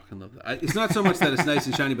fucking love that. It's not so much that it's nice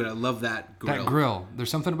and shiny, but I love that grill. That grill.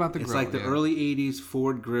 There's something about the grill. It's like the early 80s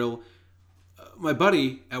Ford grill. My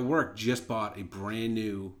buddy at work just bought a brand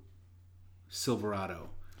new Silverado.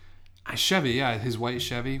 A Chevy, yeah, his white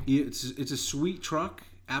Chevy. It's a sweet truck,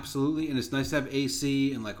 absolutely, and it's nice to have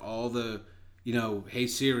AC and like all the, hey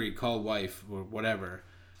Siri, call wife or whatever.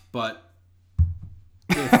 But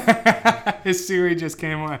his Siri just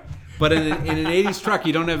came on. But in an 80s truck,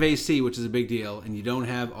 you don't have AC, which is a big deal, and you don't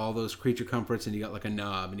have all those creature comforts, and you got like a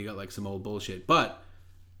knob, and you got like some old bullshit. But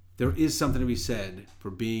there is something to be said for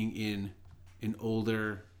being in an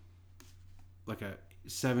older, like a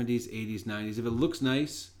 70s, 80s, 90s. If it looks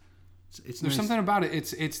nice, it's There's nice. something about it.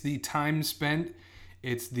 It's the time spent.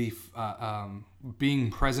 It's the being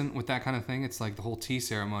present with that kind of thing. It's like the whole tea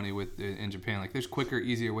ceremony in Japan. Like, there's quicker,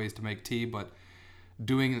 easier ways to make tea, but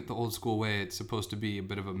doing it the old school way, it's supposed to be a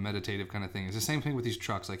bit of a meditative kind of thing. It's the same thing with these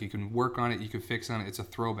trucks. Like, you can work on it, you can fix on it. It's a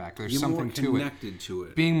throwback. There's something to it. You're more connected to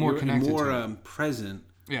it. Being more You're connected more, to it. present.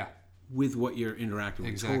 Yeah. With what you're interacting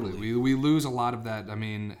with. Exactly. Totally. We lose a lot of that. I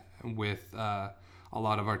mean, with a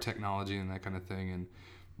lot of our technology and that kind of thing, and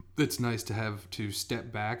it's nice to have to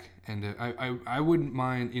step back. And I wouldn't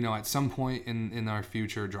mind, at some point in our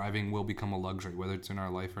future, driving will become a luxury, whether it's in our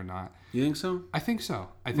life or not. You think so? I think so.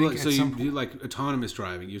 I think so you like autonomous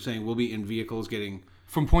driving. You're saying we'll be in vehicles getting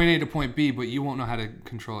from point A to point B, but you won't know how to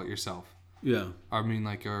control it yourself. Yeah. I mean,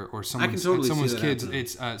 like, or someone's, totally someone's see that kids. happening.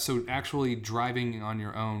 It's so actually driving on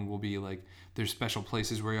your own will be like, there's special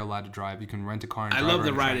places where you're allowed to drive. You can rent a car and drive. I love the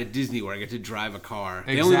around ride track. at Disney where I get to drive a car.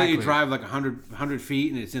 Exactly. They only let you drive like 100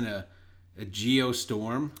 feet, and it's in a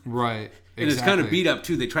geostorm. Right. And it's kind of beat up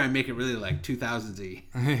too. They try and make it really like 2000s-y.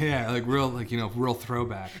 Yeah, like real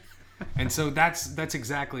throwback. And so that's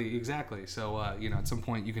exactly. So at some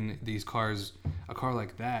point a car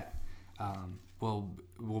like that will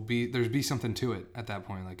be something to it at that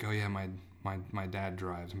point. Like, oh yeah, my dad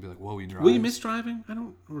drives, and be like, whoa, he drives. Will you miss driving? I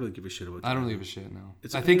don't really give a shit about driving. I don't really give a shit. No,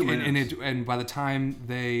 It's I think and by the time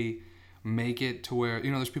they make it to where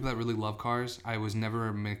there's people that really love cars. I was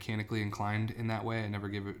never mechanically inclined in that way. I never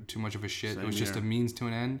gave it too much of a shit. Same It was just here. a means to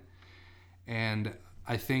an end. And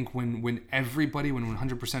I think when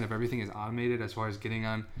 100% of everything is automated, as far as getting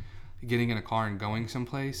in a car and going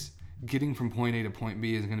someplace, getting from point A to point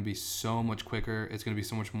B is going to be so much quicker. It's going to be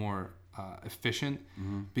so much more efficient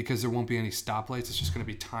because there won't be any stoplights. It's just going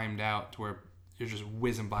to be timed out to where you're just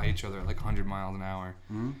whizzing by each other at like 100 miles an hour.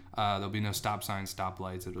 There'll be no stop signs,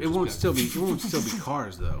 stoplights. It won't still be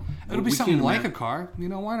cars though. It'll be something like a car.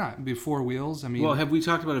 Why not? It'll be 4 wheels. I mean, Well, have we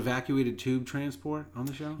talked about evacuated tube transport on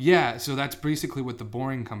the show? yeah. So that's basically what the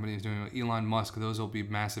Boring Company is doing with Elon Musk. Those will be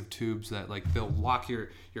massive tubes that they'll lock your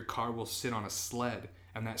car will sit on a sled,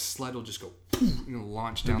 and that sled will just go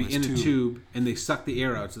launch down It'll be this in a tube, and they suck the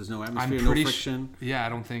air out, so there's no atmosphere, no friction. Yeah, I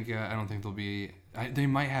don't think there'll be. They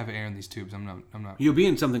might have air in these tubes. I'm not. You'll be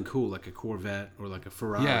in something cool like a Corvette or like a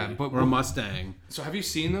Ferrari or a Mustang. So have you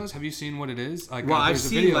seen those? Have you seen what it is? Like, Well, I've there's a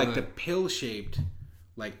seen video like the pill-shaped,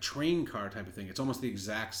 like train car type of thing. It's almost the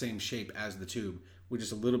exact same shape as the tube, with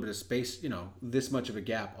just a little bit of space. This much of a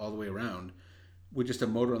gap all the way around, with just a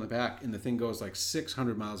motor on the back, and the thing goes like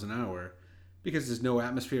 600 miles an hour, because there's no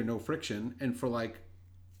atmosphere, no friction, and for like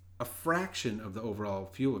a fraction of the overall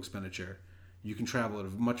fuel expenditure, you can travel at a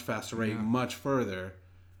much faster rate, much further.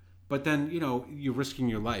 But then, you're risking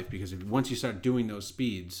your life because once you start doing those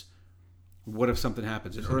speeds, what if something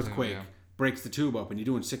happens? An earthquake breaks the tube open. You're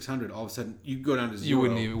doing 600. All of a sudden, you go down to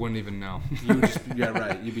 0. You wouldn't even know. You would just, yeah,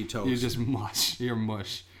 right. You'd be toast. You're just mush. You're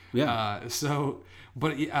mush. Yeah. I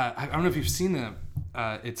don't know if you've seen them.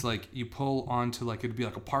 It's like you pull onto it'd be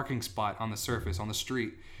like a parking spot on the surface on the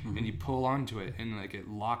street, and you pull onto it, and like it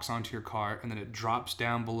locks onto your car, and then it drops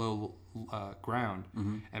down below ground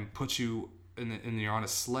and puts you and you're on a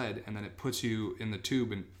sled, and then it puts you in the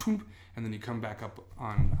tube, and poop, and then you come back up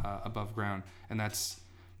on above ground, and that's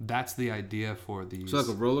the idea for these. So like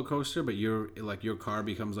a roller coaster, but your car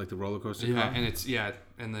becomes like the roller coaster car? And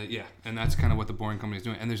that's kind of what the Boring Company is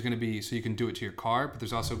doing. And there's going to be, so you can do it to your car, but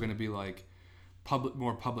there's also going to be like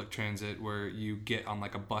more public transit where you get on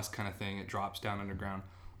like a bus kind of thing. It drops down underground,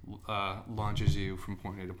 launches you from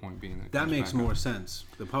point A to point B. And that makes more sense.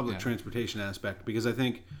 The public transportation aspect, because I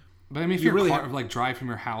think. But I mean, if you're really like drive from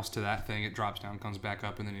your house to that thing, it drops down, comes back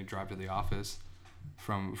up, and then you drive to the office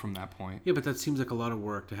from that point. Yeah, but that seems like a lot of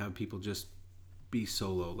work to have people just be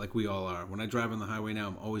solo, like we all are. When I drive on the highway now,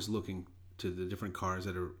 I'm always looking to the different cars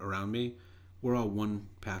that are around me. We're all one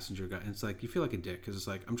passenger guy, and it's like you feel like a dick because it's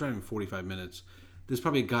like I'm driving 45 minutes. There's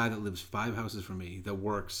probably a guy that lives 5 houses from me that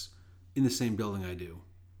works in the same building I do,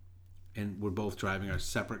 and we're both driving our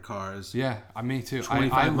separate cars. Yeah, me too.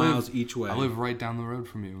 25 miles each way. I live right down the road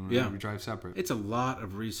from you. And we drive separate. It's a lot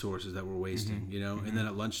of resources that we're wasting, you know. And then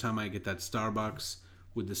at lunchtime, I get that Starbucks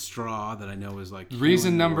with the straw that I know is like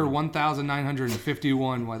reason number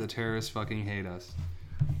 1,951 why the terrorists fucking hate us.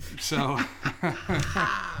 So,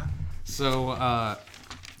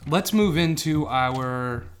 let's move into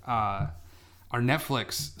our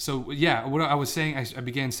Netflix. So yeah, what I was saying, I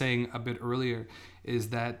began saying a bit earlier, is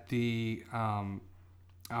that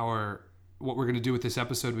what we're going to do with this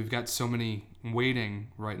episode, we've got so many waiting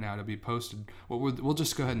right now to be posted. We'll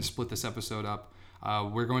just go ahead and split this episode up.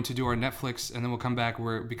 We're going to do our Netflix, and then we'll come back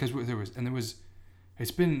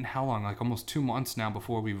it's been how long? Like almost 2 months now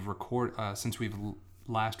before we've since we've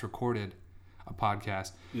last recorded a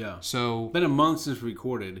podcast. Yeah. So been a month since we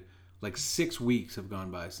recorded. Like 6 weeks have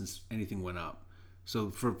gone by since anything went up.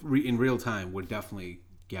 So in real time, we're definitely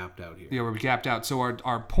gapped out here. Yeah, we're gapped out. So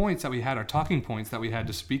our points that we had, our talking points that we had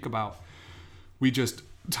to speak about,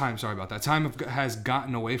 time has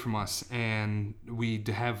gotten away from us, and we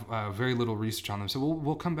have very little research on them. So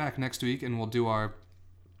we'll come back next week and we'll do our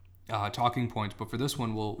talking points. But for this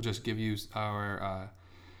one, we'll just give you our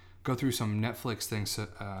go through some Netflix things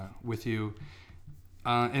with you,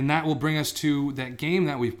 and that will bring us to that game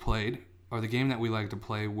that we've played, or the game that we like to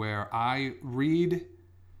play, where I read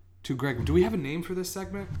to Greg. Do we have a name for this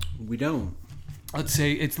segment? We don't.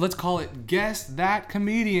 Let's call it Guess That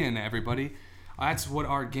Comedian, everybody. That's what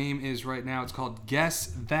our game is right now. It's called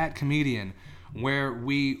Guess That Comedian, where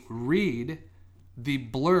we read the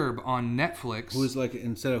blurb on Netflix. Who's like,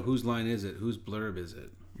 instead of whose line is it, wose blurb is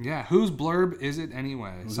it? Yeah, whose blurb is it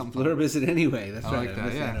anyway? Whose blurb is it anyway? That's I right. Like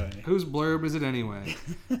that. Yeah. Anyway. Whose blurb is it anyway?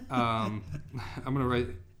 I'm gonna write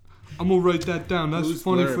that down. That's who's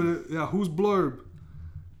funny blurb? Whose blurb?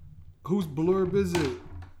 Whose blurb is it?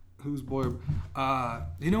 Whose blurb?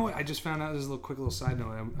 You know what? I just found out. This is a quick little side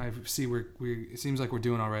note. I see it seems like we're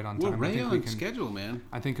doing all right on time. We're right on schedule, man.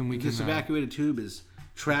 I think we can. This evacuated tube is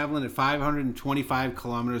traveling at 525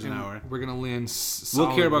 kilometers an hour. We're gonna land solidly.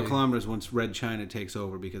 We'll care about kilometers once Red China takes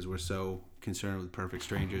over, because we're so concerned with Perfect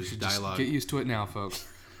Strangers dialogue. Get used to it now, folks.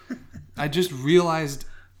 I just realized,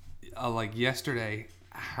 like yesterday,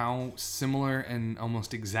 how similar and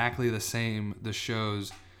almost exactly the same the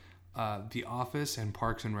shows The Office and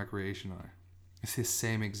Parks and Recreation are. It's the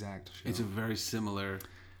same exact show. It's a very similar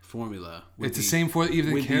formula. It's the same for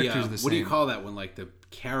even the characters are the same. What do you call that when like the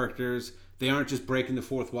characters, they aren't just breaking the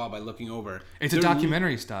fourth wall by looking over? It's a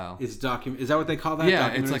documentary style. Is that what they call that? Yeah,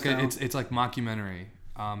 it's like it's like mockumentary.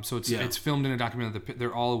 So it's filmed in a documentary.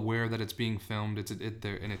 They're all aware that it's being filmed.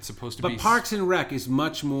 And it's supposed to be. But Parks and Rec is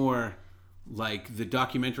much more like, the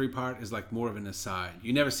documentary part is like more of an aside.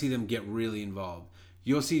 You never see them get really involved.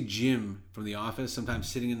 You'll see Jim from The Office sometimes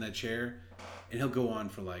sitting in that chair, and he'll go on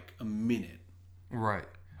for like a minute. Right.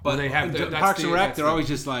 But they have Parks and Rec. They're always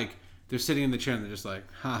just like, they're sitting in the chair and they're just like,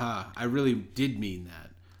 haha, I really did mean that.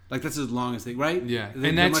 Like, that's as long as they, right? Yeah.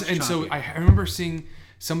 So I remember seeing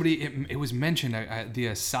somebody, it was mentioned, the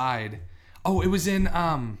aside. Oh, it was in,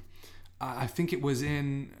 I think it was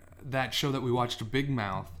in that show that we watched, Big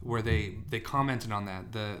Mouth, where they commented on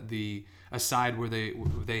that. The aside where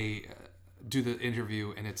they do the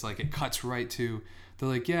interview, and it's like, it cuts right to, they're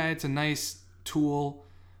like, yeah, it's a nice tool,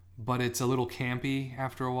 but it's a little campy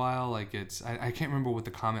after a while. Like, it's, I can't remember what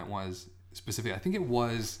the comment was specifically. I think it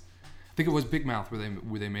was Big Mouth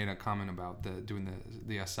where they made a comment about doing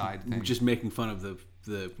the aside thing, just making fun of the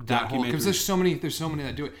documentary. Because there's so many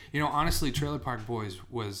that do it. You know, honestly, Trailer Park Boys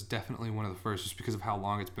was definitely one of the first, just because of how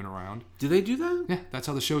long it's been around. Do they do that? Yeah, that's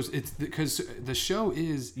how the show's. It's because the show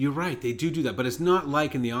is. You're right. They do that, but it's not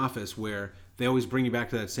like in The Office where they always bring you back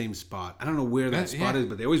to that same spot. I don't know where that spot is,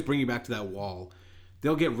 but they always bring you back to that wall.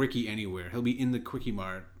 They'll get Ricky anywhere. He'll be in the Quickie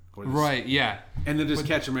Mart. Right, yeah. And they'll just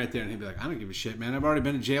catch him right there, and he'll be like, I don't give a shit, man. I've already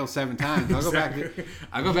been in jail 7 times. I'll go back.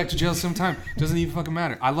 I go back to jail 7 times. Doesn't even fucking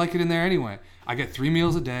matter. I like it in there anyway. I get 3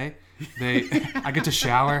 meals a day. I get to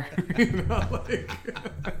shower.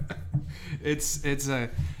 It's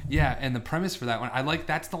and the premise for that one,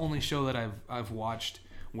 that's the only show that I've watched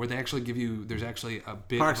where they actually give you. There's actually a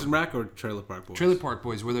bit Parks and Rec or Trailer Park Boys? Trailer Park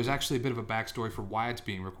Boys, where there's actually a bit of a backstory for why it's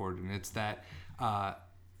being recorded, and it's that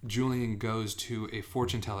Julian goes to a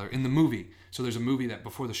fortune teller in the movie. So there's a movie that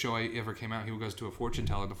before the show ever came out, he goes to a fortune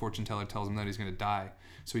teller. The fortune teller tells him that he's going to die,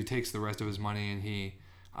 so he takes the rest of his money and he.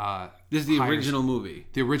 This is the original movie.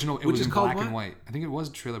 The original, it Which was is in called black what? and white. I think it was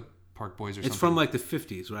Trailer Park Boys or something. It's from like the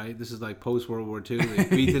 50s, right? This is like post World War II. They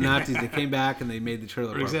beat the Nazis. They came back and they made the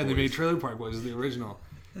Trailer Park Exactly, Boys. they made Trailer Park Boys, the original.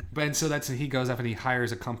 But and so he goes up and he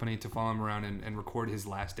hires a company to follow him around and record his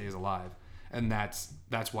last days alive, and that's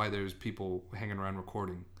why there's people hanging around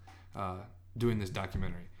recording, doing this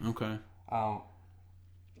documentary. Okay.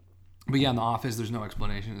 But yeah, in The Office, there's no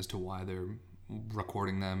explanation as to why they're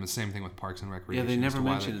recording them. The same thing with Parks and Recreation. Yeah, they never as to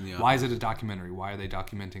why mention in The Office. Why is it a documentary? Why are they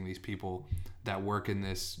documenting these people that work in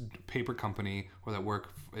this paper company or that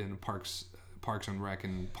work in Parks and Rec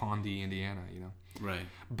in Pondy, Indiana? You know. Right.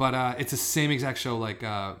 But it's the same exact show. Like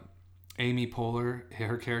Amy Poehler,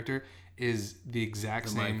 her character is the exact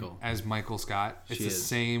same Michael. as Michael Scott. It's She the is.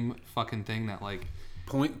 same fucking thing that like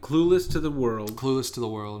Clueless to the world. Clueless to the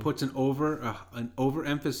world. Puts an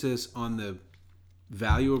overemphasis on the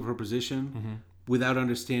value of her position without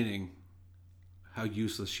understanding how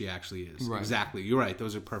useless she actually is. Right. Exactly. You're right.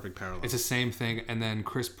 Those are perfect parallels. It's the same thing. And then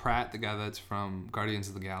Chris Pratt, the guy that's from Guardians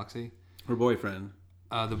of the Galaxy. Her boyfriend.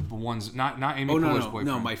 The ones not Amy Oh, Poehler's no. boyfriend.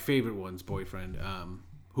 No, my favorite one's boyfriend,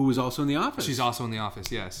 who was also in The Office. She's also in The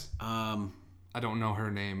Office, yes. I don't know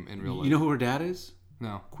her name in real life. You know who her dad is?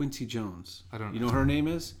 No. Quincy Jones. I don't You know. know who her name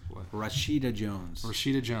is? What? Rashida Jones.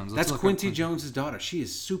 Rashida Jones. Let's That's look up Quincy Jones' daughter. She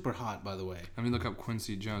is super hot, by the way. Let me look up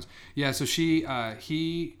Quincy Jones. Yeah, so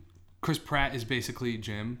Chris Pratt is basically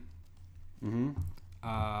Jim.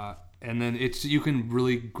 And then you can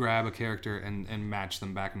really grab a character and match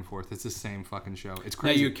them back and forth. It's the same fucking show. It's Now,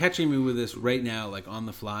 crazy. you're catching me with this right now, like on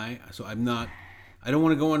the fly. So I don't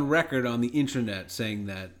want to go on record on the internet saying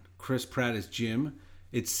that Chris Pratt is Jim.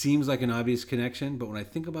 It seems like an obvious connection, but when I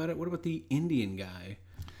think about it, what about the Indian guy?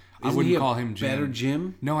 I Isn't wouldn't he a call him Jim. better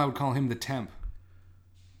Jim? No, I would call him the temp.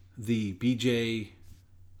 The BJ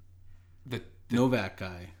The Novak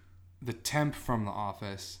guy. the temp from The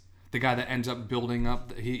Office. The guy that ends up building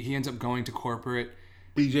up. He ends up going to corporate.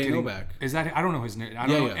 BJ Novak. Is that? I don't know his name. I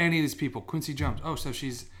don't know Yeah. any of these people. Quincy Jones. Oh, so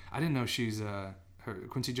she's. I didn't know she's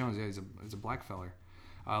Quincy Jones. Yeah, he's a black feller.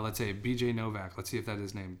 Let's say BJ Novak. Let's see if that is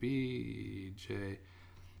his name. BJ.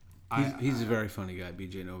 He's a very funny guy,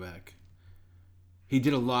 BJ Novak. He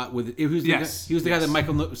did a lot with it. He was the guy that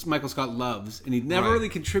Michael Scott loves, and he never Right. really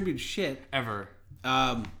contributed shit. Ever.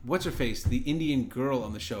 What's her face? The Indian girl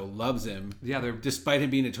on the show loves him. Yeah, they're despite him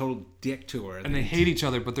being a total dick to her. and they hate each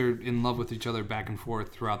other, but they're in love with each other back and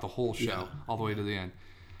forth throughout the whole show, all the way to the end.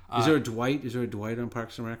 Is there a Dwight? Is there a Dwight on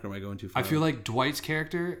Parks and Rec? Or am I going too far? I feel like Dwight's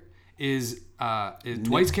character is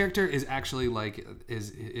actually like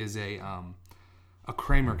is a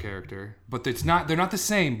Kramer character, but it's not. They're not the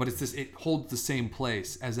same, but it's this. It holds the same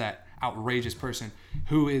place as that outrageous person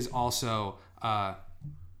who is also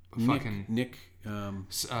fucking Nick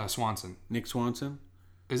Swanson. Nick Swanson.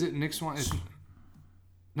 Is it Nick Swanson?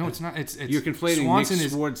 No, it's not. It's You're conflating Swanson Nick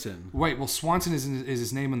is Swardson. Wait, well, Swanson is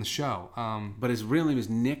his name in the show. But his real name is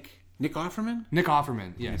Nick Offerman. Nick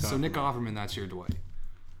Offerman. Yes. So Offerman. Nick Offerman, that's your Dwight.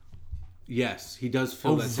 Yes, he does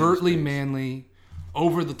fill that same Overtly space. manly,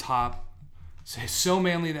 over the top, so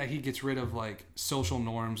manly that he gets rid of like social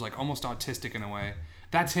norms, like almost autistic in a way.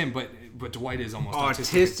 That's him, but Dwight is almost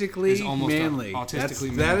Autistically is almost manly. Autistically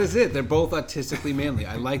manly. That is it. They're both autistically manly.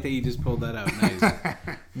 I like that you just pulled that out.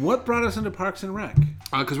 Nice. What brought us into Parks and Rec?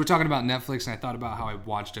 Because we're talking about Netflix, and I thought about how I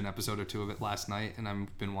watched an episode or two of it last night, and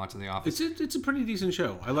I've been watching The Office. It's a pretty decent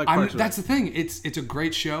show. I like Parks and Rec. That's the thing. It's a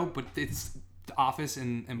great show, but it's The Office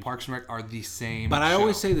and Parks and Rec are the same. But I show.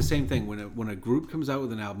 always say the same thing. When a group comes out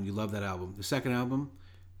with an album, you love that album. The second album,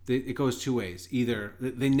 it goes two ways. Either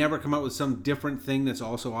they never come out with some different thing that's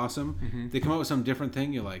also awesome. Mm-hmm. They come out with some different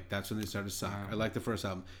thing, you're like, that's when they start to suck. I like the first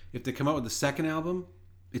album. If they come out with the second album,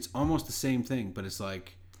 it's almost the same thing, but it's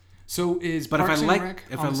like So is But if Parks I and like- Rec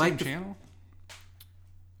if on I the like same the- channel?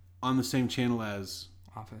 on the same channel as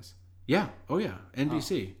Office. yeah, oh yeah,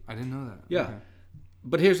 NBC. I didn't know that. Yeah. Okay.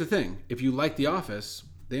 But here's the thing: if you like The Office,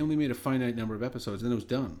 they only made a finite number of episodes, and then it was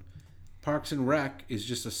done. Parks and Rec is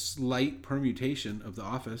just a slight permutation of The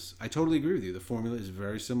Office. I totally agree with you. The formula is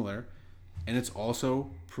very similar, and it's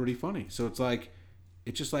also pretty funny. So it's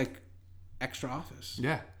just like extra Office.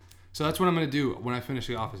 Yeah. So that's what I'm going to do when I finish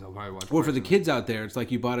The Office. I'll probably watch. Or Parks for the and kids out there, it's like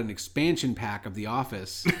you bought an expansion pack of The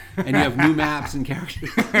Office, and you have new maps and characters.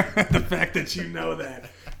 Rec. The fact that you know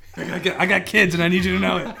that. I got kids, and I need you to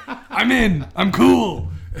know it. I'm in. I'm cool.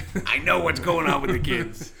 I know what's going on with the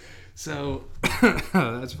kids. So,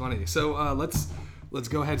 That's funny. So let's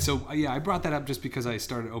go ahead. So yeah, I brought that up just because I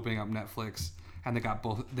started opening up Netflix, and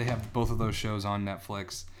they have both of those shows on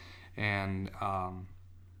Netflix, and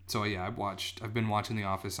so yeah, I've been watching The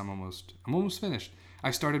Office. I'm almost finished. I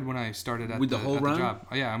started when I started at With the whole run? the job.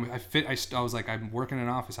 Oh, yeah, I was like, I'm working in an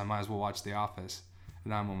office. I might as well watch The Office,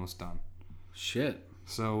 and I'm almost done. Shit.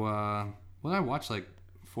 So I watch like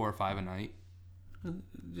 4 or 5 a night.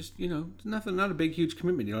 Just, nothing, not a big, huge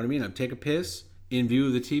commitment. You know what I mean? I take a piss in view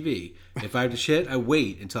of the TV. If I have to shit, I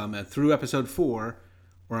wait until I'm through episode 4,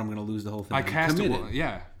 or I'm going to lose the whole thing. I cast it,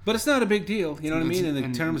 yeah. But it's not a big deal. You know what I mean?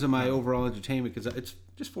 In terms of my overall entertainment, because it's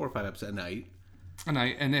just 4 or 5 episodes a night.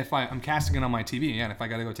 And if I'm casting it on my TV, and if I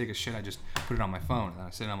got to go take a shit, I just put it on my phone. And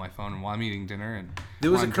I sit on my phone while I'm eating dinner. And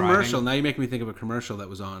there was a commercial. Now you make me think of a commercial that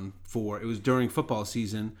was on it was during football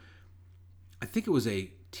season. I think it was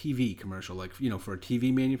a TV commercial, like, for a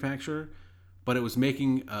TV manufacturer, but it was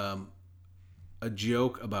making a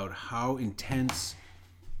joke about how intense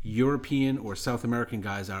European or South American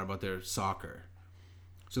guys are about their soccer.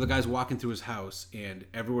 So the guy's walking through his house, and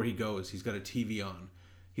everywhere he goes, he's got a TV on.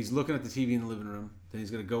 He's looking at the TV in the living room. Then he's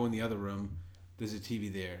going to go in the other room. There's a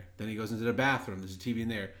TV there. Then he goes into the bathroom. There's a TV in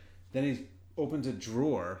there. Then he opens a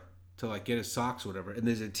drawer to like get his socks or whatever, and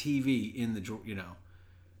there's a TV in the drawer.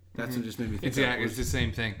 That's what just made me think. Exactly, it's the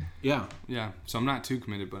same thing. Yeah. Yeah. So I'm not too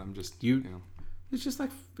committed, but I'm just It's just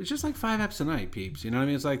like 5 eps a night, peeps. You know what I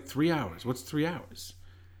mean? It's like 3 hours. What's 3 hours?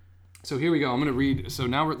 So here we go. I'm going to read. So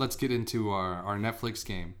now let's get into our Netflix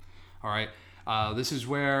game. All right. This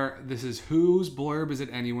is whose blurb is it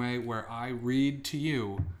anyway? Where I read to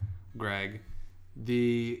you, Greg,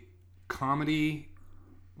 the comedy.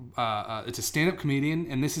 It's a stand-up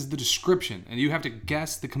comedian, and this is the description, and you have to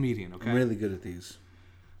guess the comedian. Okay. I'm really good at these.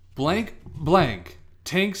 Blank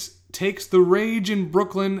takes the rage in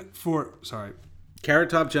Brooklyn for. Sorry. Carrot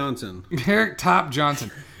Top Johnson. Carrot Top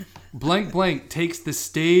Johnson. Blank takes the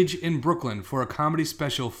stage in Brooklyn for a comedy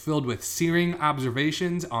special filled with searing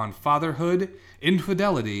observations on fatherhood,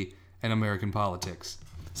 infidelity, and American politics.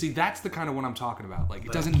 See, that's the kind of one I'm talking about. Like,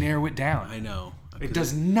 it doesn't narrow it down. I know. It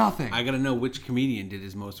does nothing. I got to know which comedian did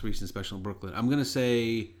his most recent special in Brooklyn. I'm going to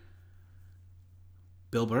say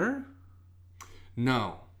Bill Burr?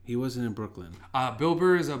 No. He wasn't in Brooklyn. Bill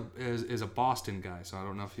Burr is a Boston guy, so I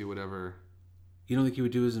don't know if he would ever... You don't think he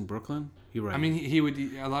would do his in Brooklyn? You're right. I mean, he would.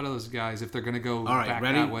 A lot of those guys, if they're going to go back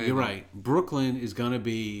ready? that way. You're right. Brooklyn is going to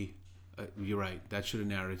be... you're right. That should have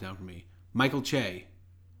narrowed it down for me. Michael Che.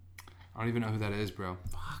 I don't even know who that is, bro.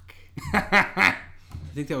 Fuck. I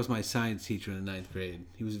think that was my science teacher in the 9th grade.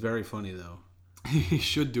 He was very funny, though. He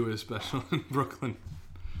should do a special in Brooklyn.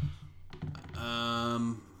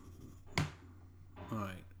 All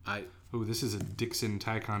right. This is a Dixon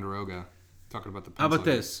Ticonderoga. Talking about the How about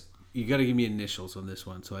this? You got to give me initials on this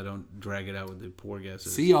one so I don't drag it out with the poor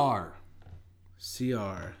guesses. CR.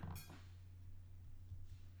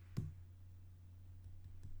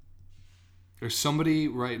 There's somebody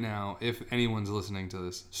right now, if anyone's listening to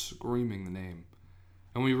this, screaming the name.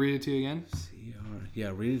 And we read it to you again? CR.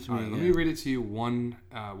 Yeah, read it to me again. Let me read it to you one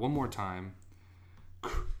more time.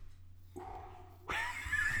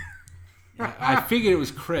 I figured it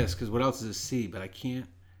was Chris, because what else is a C, but I can't.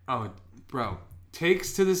 Oh, bro.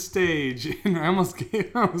 Takes to the stage, and I almost gave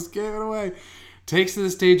it away. Takes to the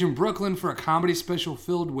stage in Brooklyn for a comedy special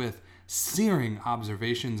filled with searing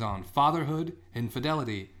observations on fatherhood,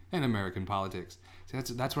 infidelity, and American politics. See,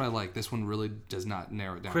 that's what I like. This one really does not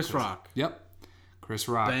narrow it down. Chris Rock. Yep, Chris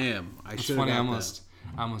Rock. Bam! I should have. Funny.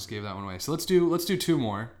 I almost gave that one away. So let's do 2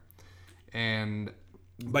 more, and.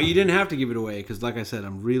 But you didn't have to give it away because, like I said,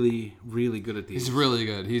 I'm really, really good at these. He's really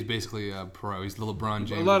good. He's basically a pro. He's the LeBron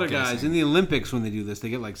James. A lot of guys in the Olympics, when they do this,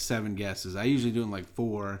 they get like 7 guesses. I usually do it in like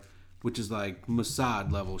 4, which is like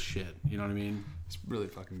Mossad level shit. You know what I mean? It's really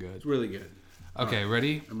fucking good. It's really good. Okay,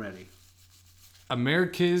 ready? I'm ready.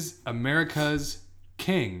 America's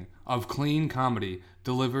king of clean comedy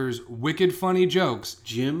delivers wicked funny jokes.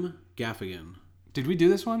 Jim Gaffigan. Did we do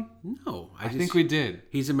this one? No, I think we did.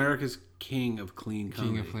 He's America's king of clean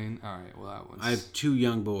comedy. King of clean. All right. Well, that one's... I have 2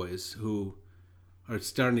 young boys who are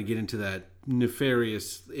starting to get into that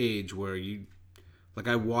nefarious age where you, like,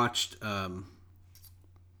 I watched Something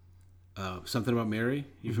About Mary.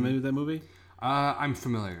 You familiar with that movie? I'm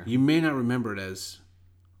familiar. You may not remember it as,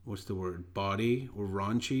 what's the word, bawdy or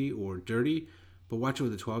raunchy or dirty, but watch it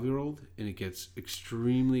with a 12-year-old, and it gets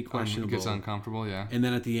extremely questionable. It gets uncomfortable, yeah. And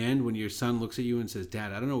then at the end, when your son looks at you and says,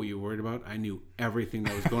 "Dad, I don't know what you're worried about. I knew everything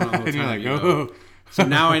that was going on the whole time." You're like, oh. So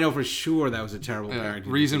now I know for sure that was a terrible parenting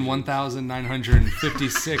Reason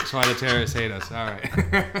 1956 why the terrorists hate us. All right.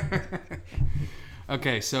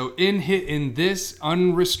 Okay, so in this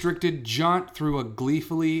unrestricted jaunt through a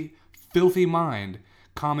gleefully filthy mind,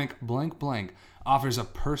 comic blank blank offers a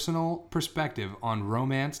personal perspective on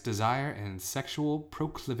romance, desire, and sexual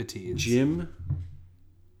proclivities. Jim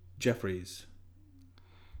Jeffries.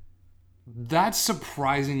 That's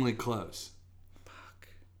surprisingly close. Fuck.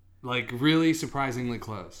 Like, really surprisingly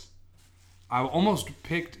close. I almost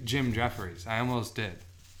picked Jim Jeffries. I almost did.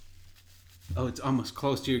 Oh, it's almost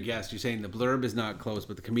close to your guess. You're saying the blurb is not close,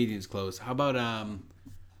 but the comedian's close. How about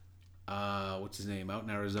what's his name out in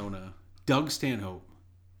Arizona? Doug Stanhope.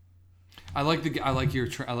 I like your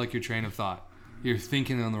train of thought. You're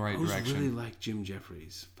thinking in the right direction. I really like Jim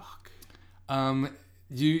Jeffries. Fuck.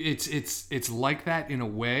 It's like that in a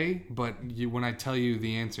way, but when I tell you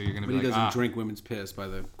the answer, you're gonna be like, he doesn't drink women's piss by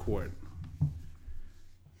the quart.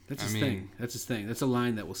 That's his thing. That's his thing. That's a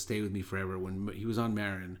line that will stay with me forever. When he was on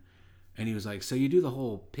Marin, and he was like, "So you do the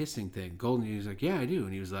whole pissing thing, Golden?" And he was like, "Yeah, I do."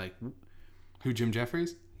 And he was like, "Who, Jim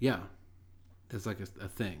Jeffries?" Yeah, that's like a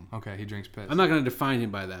thing. Okay, he drinks piss. I'm not going to define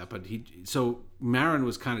him by that, but so Marin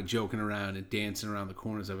was kind of joking around and dancing around the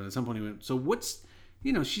corners of it. At some point, he went, "So what's,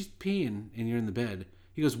 she's peeing and you're in the bed."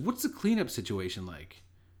 He goes, "What's the cleanup situation like?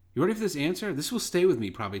 You ready for this answer? This will stay with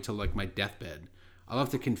me probably till like my deathbed. I'll have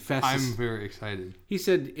to confess." I'm very excited. He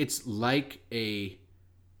said it's like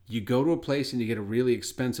you go to a place and you get a really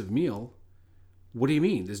expensive meal. What do you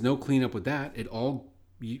mean? There's no cleanup with that.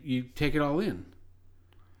 You take it all in.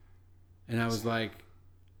 And I was like,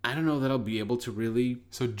 I don't know that I'll be able to really.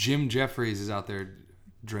 So Jim Jeffries is out there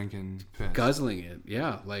drinking piss, guzzling it.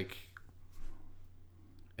 Yeah, like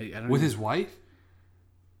I don't with know. his wife.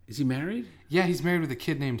 Is he married? Yeah, he's married with a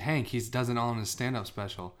kid named Hank. He does it all in his stand-up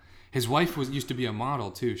special. His wife used to be a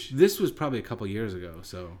model too. This was probably a couple years ago.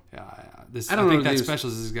 So yeah, I think that special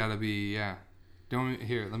has got to be You want me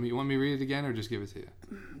to read it again or just give it to you?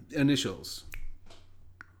 Initials.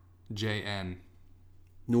 JN.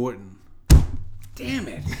 Norton. Damn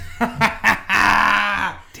it.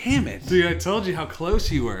 Damn it. Dude, I told you how close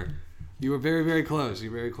you were. You were very, very close.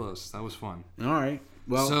 You were very close. That was fun. All right.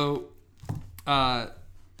 Well, so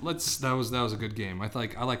that was a good game. We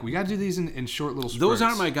got to do these in short little spurts. Those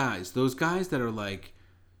aren't my guys. Those guys that are like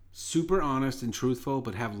super honest and truthful,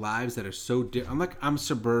 but have lives that are so different. I'm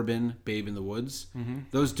suburban babe in the woods. Mm-hmm.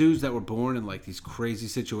 Those dudes that were born in like these crazy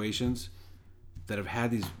situations that have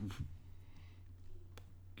had these.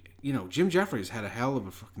 Jim Jeffries had a hell of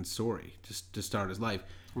a fucking story just to start his life.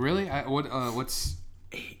 Really? What's?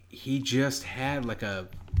 He just had like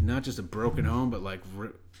not just a broken home, but like.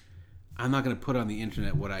 I'm not going to put on the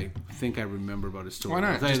internet what I think I remember about his story. Why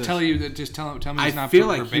not? Tell me he's not verbatim.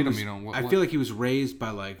 I feel like he was raised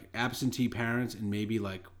by like absentee parents and maybe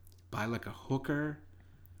like by like a hooker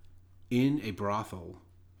in a brothel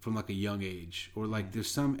from like a young age, or like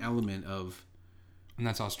there's some element of. And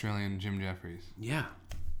that's Australian Jim Jeffries. Yeah.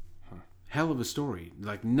 Huh. Hell of a story.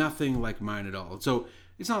 Like nothing like mine at all. So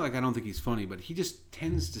it's not like I don't think he's funny, but he just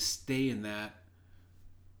tends to stay in that.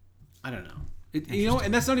 I don't know.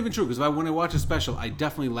 And that's not even true, because when I watch a special, I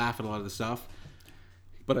definitely laugh at a lot of the stuff.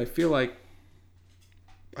 But I feel like,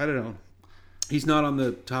 I don't know, he's not on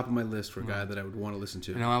the top of my list for a guy that I would want to listen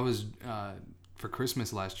to. I was, for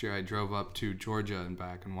Christmas last year, I drove up to Georgia and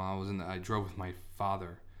back, and while I was I drove with my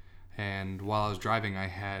father. And while I was driving, I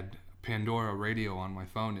had Pandora radio on my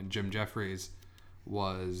phone, and Jim Jeffries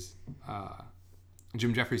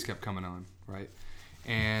kept coming on, right?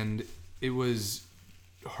 And it was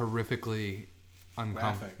horrifically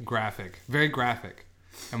graphic, very graphic,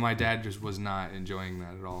 and my dad just was not enjoying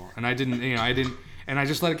that at all. And I didn't, and I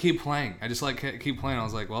just let it keep playing. I was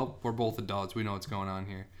like, well, we're both adults, we know what's going on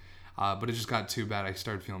here. But it just got too bad. I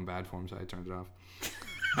started feeling bad for him, so I turned it off.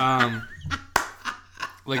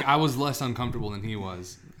 Like I was less uncomfortable than he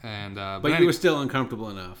was, and but you were still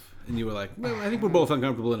uncomfortable enough, and you were like, well, I think we're both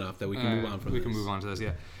uncomfortable enough that we can move on from this. We can move on to this,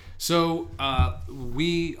 yeah. So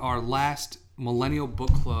our last Millennial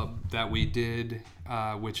Book Club that we did,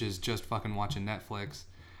 which is just fucking watching Netflix.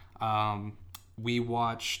 We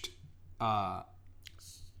watched.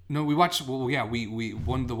 We watched. Well, yeah, we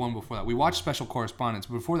won the one before that. We watched Special Correspondence.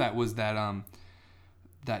 Before that was that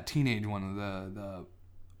teenage one, the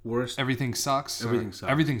worst. Everything Sucks. Everything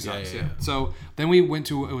Sucks. Everything Sucks. Yeah. So then we went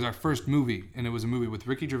to. It was our first movie, and it was a movie with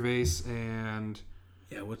Ricky Gervais and.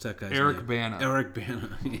 Yeah, what's that guy's Eric name? Bana. Eric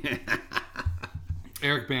Bana. Yeah.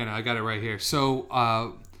 Eric Bana, I got it right here.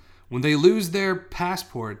 So, when they lose their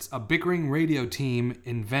passports, a bickering radio team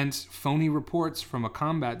invents phony reports from a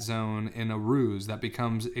combat zone in a ruse that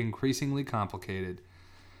becomes increasingly complicated.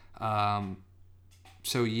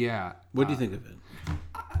 So, yeah. What do you think of it?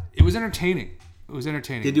 It was entertaining.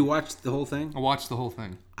 Did you watch the whole thing? I watched the whole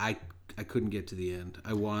thing. I couldn't get to the end.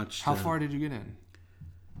 I watched. How far did you get in?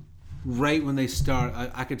 Right when they start,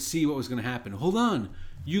 I could see what was going to happen. Hold on.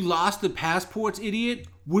 You lost the passports, idiot?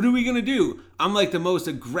 What are we going to do? I'm like the most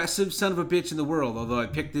aggressive son of a bitch in the world, although I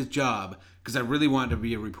picked this job because I really wanted to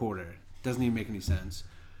be a reporter. Doesn't even make any sense.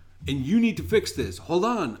 And you need to fix this. Hold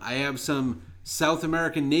on. I have some South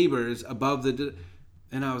American neighbors above the...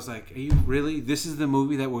 And I was like, are you really? This is the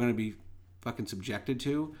movie that we're going to be fucking subjected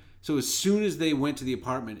to? So as soon as they went to the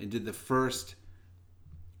apartment and did the first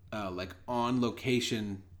like on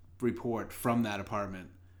location report from that apartment,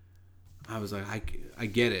 I was like, I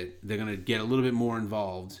get it. They're going to get a little bit more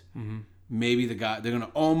involved. Mm-hmm. Maybe they're going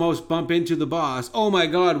to almost bump into the boss. Oh my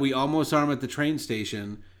God, we almost are at the train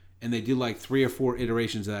station. And they did like 3 or 4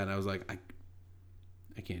 iterations of that. And I was like,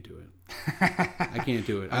 I can't do it. I can't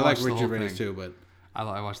do it. I like Rick Gervais too, but...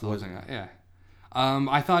 I watched the whole thing. Yeah.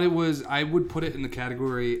 I thought it was... I would put it in the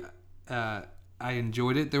category... I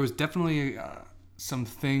enjoyed it. There was definitely some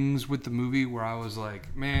things with the movie where I was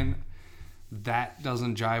like, man... That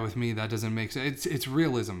doesn't jive with me. That doesn't make sense. It's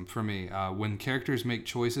realism for me. When characters make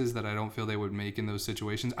choices that I don't feel they would make in those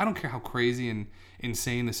situations, I don't care how crazy and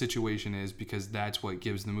insane the situation is, because that's what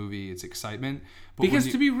gives the movie its excitement. But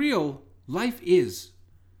because to be real, life is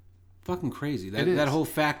fucking crazy. That whole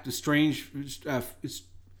fact is strange.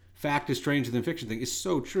 Fact is stranger than fiction thing is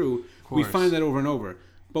so true. We find that over and over.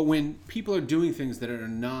 But when people are doing things that are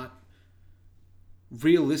not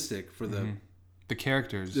realistic for the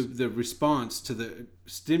characters, the response to the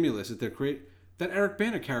stimulus that they're creating, that Eric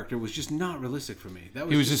Bana character was just not realistic for me.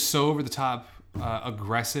 He was just so over the top,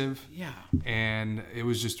 aggressive. Yeah, and it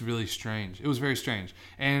was just really strange. It was very strange,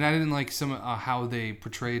 and I didn't like some how they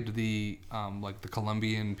portrayed the like the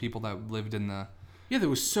Colombian people that lived in the. Yeah, they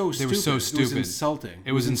were so stupid. It was so stupid. It was insulting.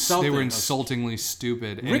 It was insulting. They were insultingly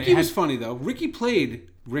stupid. And Ricky was funny though. Ricky played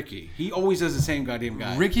Ricky. He always does the same goddamn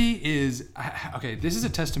guy. Ricky is okay. This is a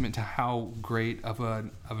testament to how great of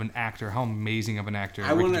an actor, how amazing of an actor.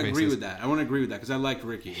 I want to agree with that. Because I liked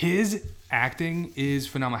Ricky. His acting is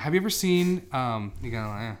phenomenal. Have you ever seen? You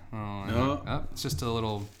go, no. Oh, it's just a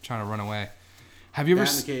little trying to run away. Have you ever?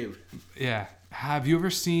 In the cave. Yeah. Have you ever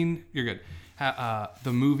seen? You're good.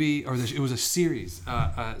 The movie, or it was a series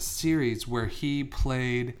where he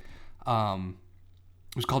played.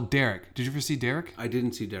 It was called Derek. Did you ever see Derek? I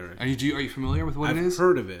didn't see Derek. Are you familiar with what it is? I've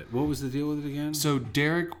heard of it. What was the deal with it again? So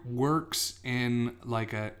Derek works in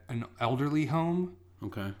like an elderly home.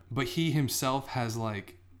 Okay. But he himself has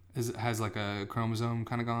like a chromosome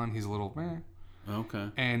kind of gone. He's a little. Okay.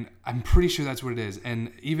 And I'm pretty sure that's what it is.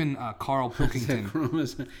 And even Carl Pilkington.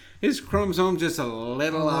 His chromosome just a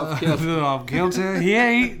little off kilter. A little off kilter. He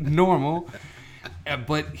ain't normal.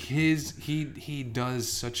 But he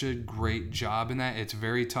does such a great job in that. It's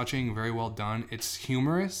very touching, very well done. It's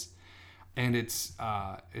humorous, and it's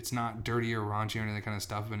not dirty or raunchy or any of that kind of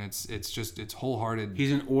stuff. And it's wholehearted.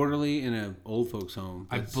 He's an orderly in an old folks' home.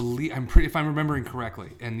 If I'm remembering correctly.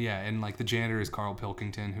 And yeah, and like the janitor is Carl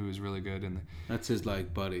Pilkington, who is really good. And that's his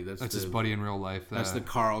like buddy. That's his buddy in real life. That's the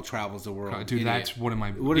Carl Travels the World. Dude, idiot. That's one of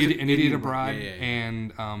my. What is it? An Idiot Abroad yeah.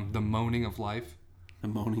 and The Moaning of Life. The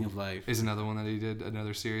Moaning of Life is another one that he did,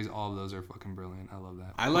 another series. All of those are fucking brilliant. I love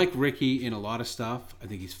that. I like Ricky in a lot of stuff. I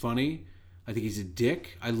think he's funny. I think he's a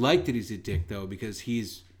dick. I like that he's a dick though, because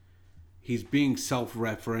he's being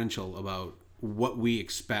self-referential about what we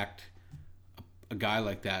expect a guy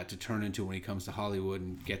like that to turn into when he comes to Hollywood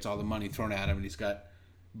and gets all the money thrown at him, and he's got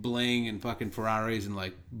bling and fucking Ferraris and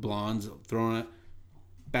like blondes thrown at.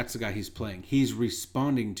 That's the guy he's playing. He's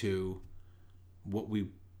responding to what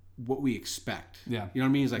we expect. Yeah. You know what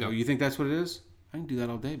I mean? He's like, oh, you think that's what it is? I can do that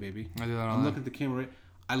all day, baby. I do that all day. I'm looking at the camera.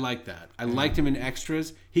 I like that. I liked him in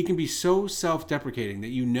Extras. He can be so self-deprecating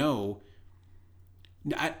that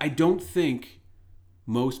I don't think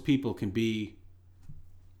most people can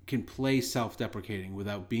play self-deprecating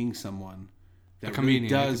without being someone that a comedian.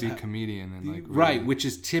 Really does be a comedian and like right, which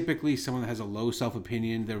is typically someone that has a low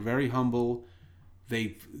self-opinion. They're very humble.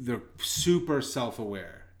 They're super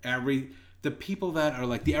self-aware. The people that are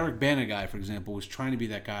like the Eric Bana guy, for example, was trying to be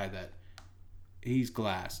that guy that he's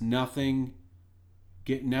glass. Nothing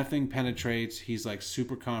penetrates. He's like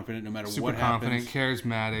super confident no matter what happens. Super confident,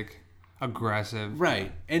 charismatic, aggressive.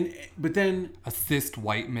 Right. But then a cis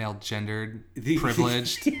white male gendered,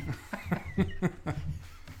 privileged.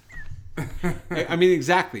 I mean,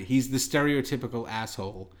 exactly. He's the stereotypical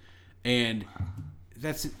asshole. And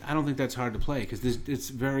I don't think that's hard to play because it's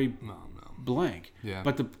very blank. Yeah.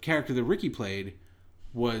 But the character that Ricky played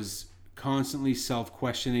was constantly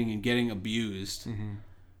self-questioning and getting abused. Mm-hmm.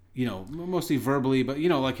 You know, mostly verbally, but you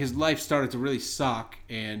know, like his life started to really suck,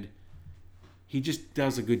 and he just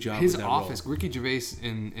does a good job His with that Office, role. Ricky Gervais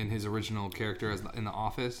in his original character in The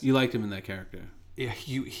Office. You liked him in that character. Yeah,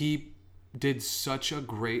 he did such a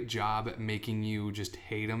great job at making you just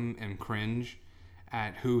hate him and cringe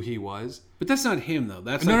at who he was. But that's not him, though.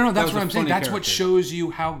 That's No, that that's was what a I'm saying. funny That's what character. shows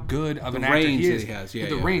you how good of an actor range he that is. he has. Yeah,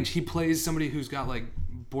 the yeah. range. He plays somebody who's got like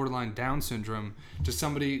borderline Down syndrome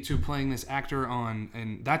to playing this actor on,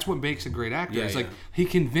 and that's what makes a great actor. Yeah, it's like yeah. he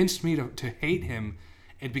convinced me to hate him,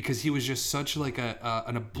 and because he was just such like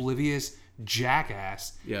an oblivious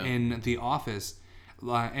jackass Yeah. in The Office,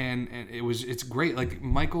 and it's great. Like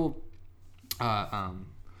Michael,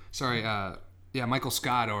 Michael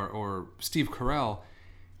Scott or Steve Carell.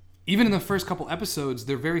 Even in the first couple episodes,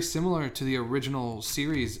 they're very similar to the original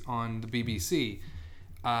series on the BBC.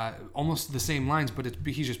 Almost the same lines, but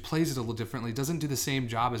he just plays it a little differently. Doesn't do the same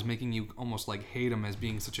job as making you almost like hate him as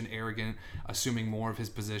being such an arrogant, assuming more of his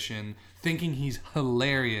position, thinking he's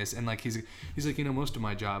hilarious, and like he's like, most of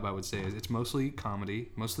my job, I would say, is it's mostly comedy,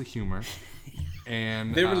 mostly humor,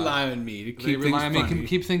 and They rely on me to keep they things rely on me funny. to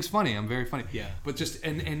keep things funny. I'm very funny. Yeah. But just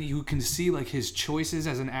and you can see like his choices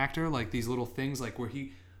as an actor, like these little things, like where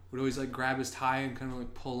he would always like grab his tie and kind of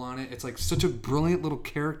like pull on it. It's like such a brilliant little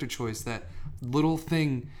character choice, that little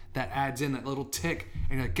thing that adds in that little tick,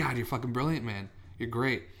 and you're like, God, you're fucking brilliant, man. You're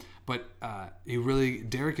great. But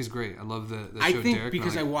Derek is great. I love the show I think Derek.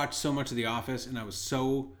 because I like, watched so much of The Office and I was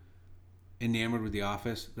so enamored with The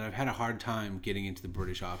Office that I've had a hard time getting into the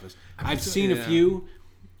British Office. I've seen a few,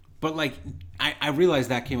 but like I realized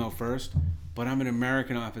that came out first. But I'm an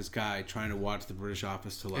American Office guy trying to watch the British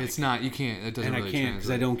Office to like. it's not. You can't. It doesn't. and really I can't because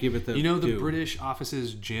I translate. don't give it the. You know the due. British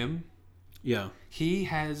Office's Jim. Yeah. He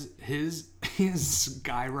has his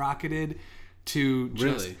skyrocketed to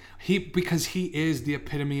just Really? because he is the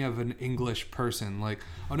epitome of an English person. Like,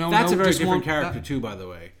 oh no, That's no, a very just different won't- character that- too, by the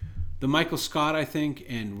way. The Michael Scott, I think,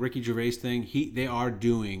 and Ricky Gervais thing, they are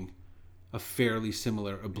doing a fairly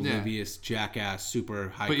similar, oblivious, jackass, super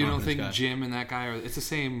high. But you don't confidence think guy. Jim and that guy are? It's the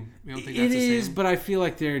same. You don't think It that's the is, same? but I feel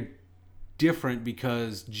like they're different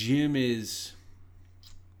because Jim is.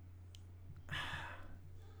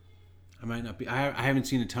 I might not be. I haven't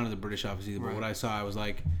seen a ton of the British Office either, but Right. what I saw, I was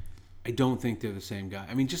like, I don't think they're the same guy.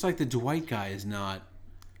 I mean, just like the Dwight guy is not.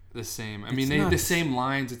 The same. I It's mean, they not the the same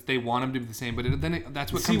lines. They want them to be the same, but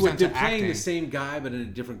that's what See, comes what down they're to playing acting. the same guy, but in a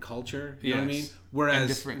different culture. You know what I mean? Yes. Whereas And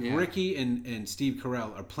different, yeah. Ricky and Steve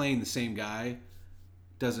Carell are playing the same guy.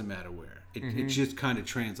 Doesn't matter where. It Mm-hmm. just kind of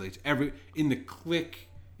translates. In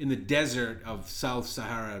the desert of South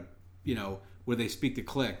Sahara, where they speak the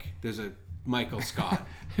click. There's a Michael Scott.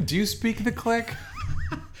 Do you speak the click?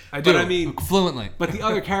 I do. But I mean- fluently. But the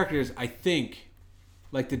other characters, I think,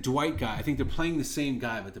 like the Dwight guy, I think they're playing the same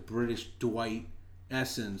guy, but the British Dwight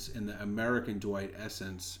essence and the American Dwight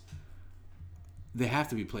essence, they have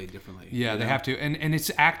to be played differently. Yeah, you they know? have to, and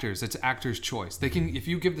it's actors. It's actors' choice. They can, if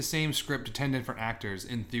you give the same script to 10 different actors,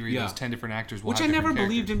 in theory, Yeah. those 10 different actors will Which have I never different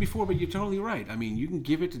believed characters. in before, but you're totally right. I mean, you can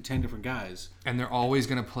give it to 10 different guys. And they're always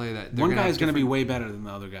going to play that. They're One gonna guy have is going to be different- way better than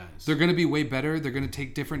the other guys. They're going to be way better. They're going to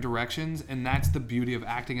take different directions, and that's the beauty of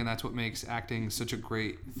acting, and that's what makes acting such a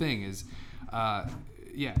great thing. Is,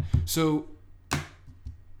 yeah. So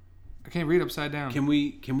I can't read upside down. Can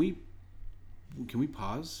we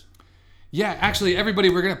pause? Yeah, actually, everybody,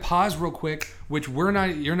 we're gonna pause real quick. Which we're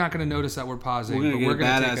not. You're not gonna notice that we're pausing. We're going to but get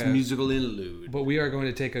a gonna badass take a, musical interlude. But we are going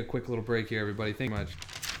to take a quick little break here, everybody. Thank you much.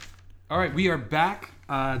 All right, we are back.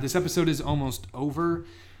 This episode is almost over.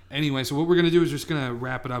 Anyway, so what we're gonna do is just gonna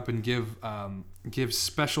wrap it up and give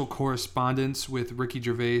special correspondence with Ricky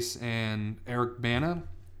Gervais and Eric Bana,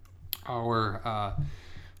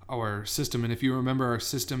 our system. And if you remember, our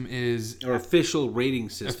system is Our official rating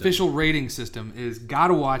system. official rating system is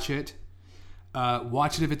gotta watch it.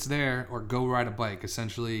 Watch it if it's there, or go ride a bike.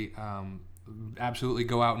 Essentially, absolutely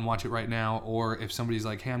go out and watch it right now. Or if somebody's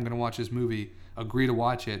like, "Hey, I'm going to watch this movie," agree to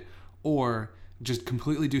watch it, or just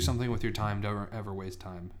completely do something with your time. Don't ever waste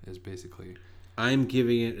time. Is basically I'm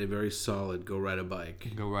giving it a very solid go ride a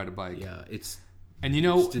bike. go ride a bike. Yeah, it's And you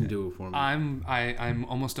know, just didn't do it for me. I'm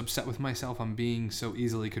almost upset with myself. I'm being so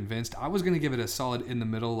easily convinced. I was going to give it a solid in the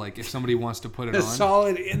middle. Like if somebody wants to put it a on,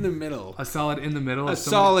 solid in the middle. a solid in the middle. A If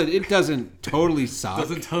somebody- solid. It doesn't totally suck.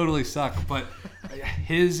 doesn't totally suck, but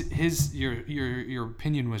your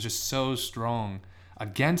opinion was just so strong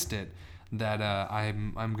against it that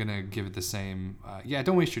I'm gonna give it the same. Yeah,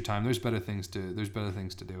 don't waste your time. There's better things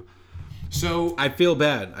to do. So I feel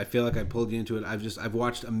bad. I feel like I pulled you into it. I've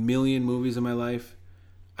watched a million movies in my life.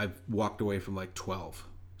 I've walked away from like 12.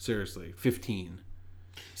 Seriously, 15.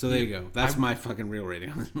 So there you go. That's my fucking real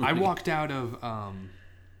rating on this movie. I walked out of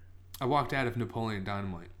Napoleon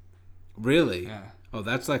Dynamite. Really? Yeah. Oh,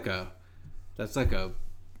 that's That's like a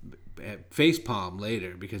face palm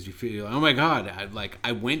later because you feel, oh my God,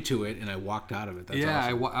 I went to it and I walked out of it. That's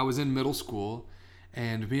awesome. I was in middle school,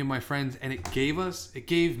 and me and my friends, and it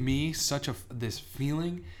gave me such this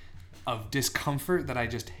feeling of discomfort that I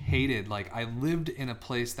just hated. Like, I lived in a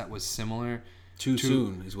place that was similar. Too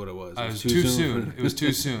soon is what it was. It was too soon. It was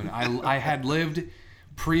too soon. I had lived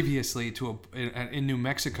previously in New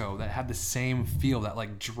Mexico that had the same feel, that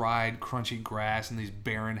like dried, crunchy grass and these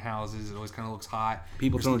barren houses. It always kind of looks hot.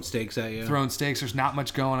 People throwing stakes at you. Throwing stakes. There's not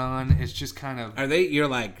much going on. It's just kind of. Are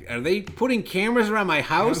they putting cameras around my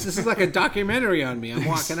house? This is like a documentary on me. I'm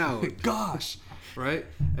walking out. Gosh. Right?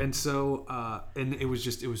 And so, and it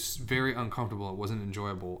was very uncomfortable. It wasn't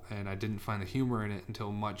enjoyable. And I didn't find the humor in it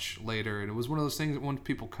until much later. And it was one of those things that once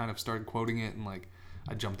people kind of started quoting it, and like,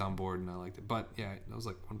 I jumped on board and I liked it. But yeah, that was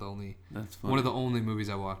like one of the only movies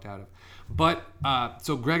I walked out of. But,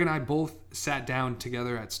 so Greg and I both sat down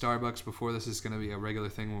together at Starbucks before. This is going to be a regular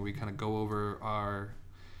thing where we kind of go over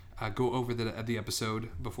the episode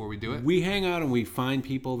before we do it. We hang out and we find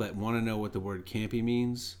people that want to know what the word campy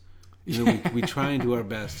means. You know, we try and do our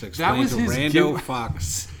best to explain to Rando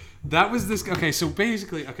Fox. That was this. Okay, so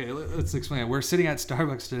basically, let's explain it. We're sitting at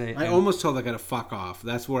Starbucks today. I almost told that guy to fuck off.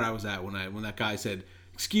 That's where I was at when that guy said,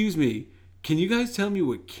 "Excuse me, can you guys tell me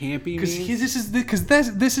what campy means?" Because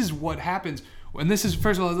this is what happens. And this is,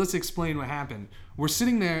 first of all, let's explain what happened. We're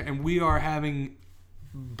sitting there and we are having,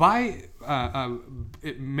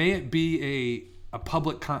 it be a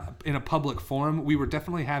public in a public forum. We were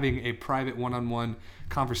definitely having a private one-on-one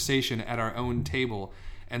conversation at our own table,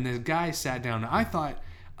 and the guy sat down. I thought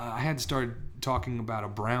I had started talking about a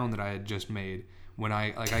brown that I had just made when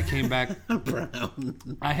I came back. Brown.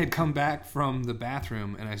 I had come back from the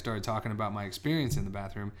bathroom and I started talking about my experience in the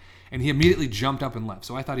bathroom, and he immediately jumped up and left.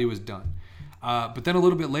 So I thought he was done. But then a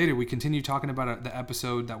little bit later, we continued talking about the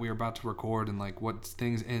episode that we were about to record and like what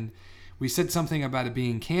things, and we said something about it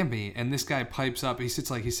being campy, and this guy pipes up. He's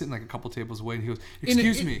sitting like a couple tables away, and he goes,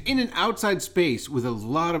 "Excuse me." In an outside space with a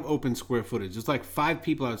lot of open square footage. There's like 5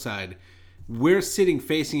 people outside. We're sitting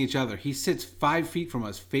facing each other. He sits 5 feet from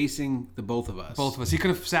us, facing the both of us. Both of us. He could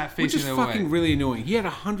have sat facing the way. Which is fucking really annoying. He had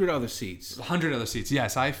 100 other seats. 100 other seats.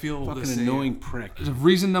 Yes, I feel fucking the same. Annoying prick.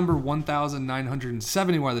 Reason number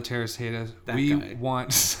 1,970 why the terrorists hate us.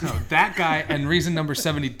 That guy. And reason number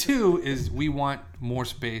 72 is we want more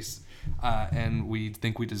space. And we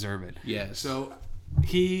think we deserve it. Yes. So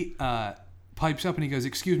he pipes up and he goes,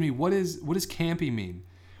 "Excuse me, what does campy mean?"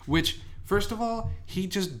 Which, first of all, he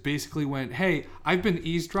just basically went, "Hey, I've been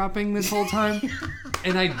eavesdropping this whole time,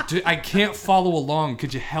 and I can't follow along.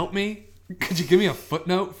 Could you help me? Could you give me a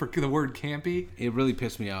footnote for the word campy?" It really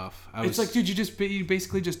pissed me off. It's like, dude, you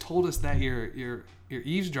basically just told us that you're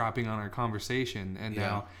eavesdropping on our conversation, and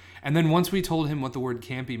now, and then once we told him what the word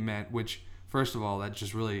campy meant, which, first of all, that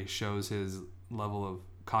just really shows his level of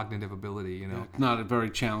cognitive ability. You know, it's not a very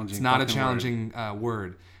challenging. It's not a challenging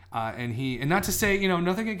word. And not to say,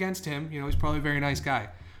 nothing against him. He's probably a very nice guy.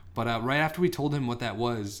 But right after we told him what that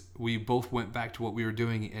was, we both went back to what we were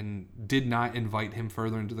doing and did not invite him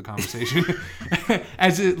further into the conversation,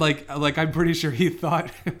 as it like I'm pretty sure he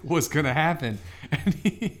thought was gonna happen,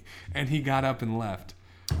 and he got up and left.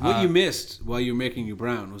 What you missed while you were making your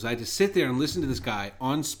brown was I had to sit there and listen to this guy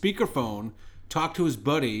on speakerphone talk to his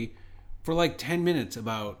buddy for like 10 minutes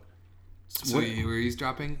about... So you were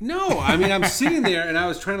eavesdropping? No, I mean, I'm sitting there and I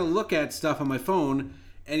was trying to look at stuff on my phone,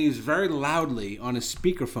 and he was very loudly on his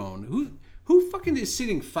speakerphone. Who fucking is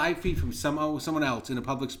sitting 5 feet from someone else in a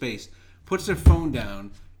public space, puts their phone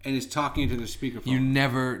down, and is talking into their speakerphone? You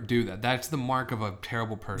never do that. That's the mark of a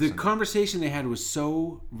terrible person. The conversation they had was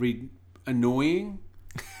so annoying.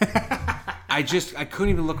 I couldn't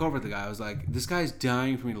even look over at the guy. I was like, this guy's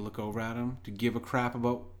dying for me to look over at him, to give a crap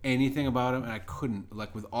about anything about him, and I couldn't.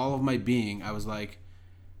 Like, with all of my being, I was like,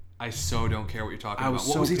 I so don't care what you're talking about.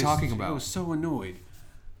 What was he talking about? I was so annoyed.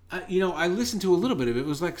 I listened to a little bit of it. It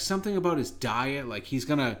was like something about his diet, like he's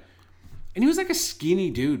gonna, and he was like a skinny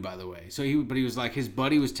dude, by the way. So he was like, his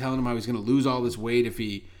buddy was telling him how he's gonna lose all this weight if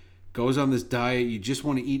he goes on this diet. You just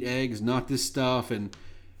want to eat eggs, not this stuff. And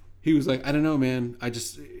he was like, I don't know, man.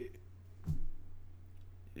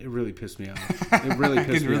 It really pissed me off. It really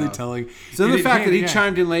pissed me off. Telling. So the fact that he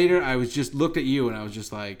chimed in later, I was just looked at you and I was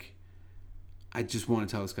just like, I just want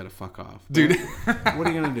to tell this guy to fuck off, dude. What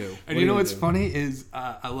are you gonna do? And what's funny is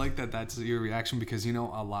I like that that's your reaction, because a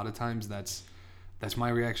lot of times that's my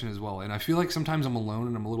reaction as well. And I feel like sometimes I'm alone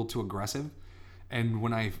and I'm a little too aggressive. And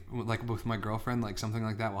when I like with my girlfriend, like something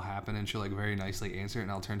like that will happen and she'll like very nicely answer it,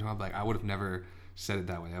 and I'll turn to her like, I would have never said it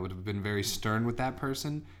that way. I would have been very stern with that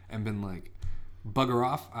person and been like, bugger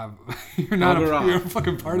off. You're not Bugger a, off. you're a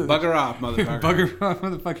fucking part of this. Bugger off, motherfucker. Bugger off,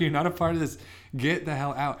 motherfucker. You're not a part of this. Get the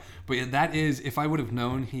hell out. But yeah, that is, if I would have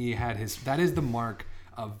known he had that is the mark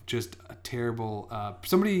of just a terrible,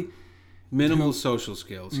 somebody. Minimal social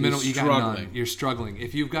skills. He's You got struggling. none. You're struggling.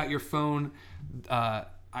 If you've got your phone,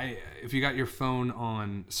 if you got your phone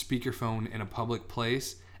on speakerphone in a public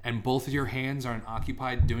place and both of your hands aren't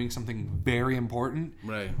occupied doing something very important,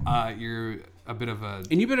 Right. You're a bit of a.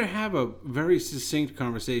 And you better have a very succinct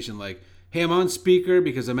conversation like, hey, I'm on speaker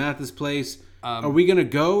because I'm at this place. Are we going to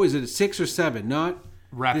go? Is it a 6 or 7? Not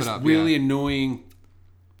Wrap this it up, really yeah. annoying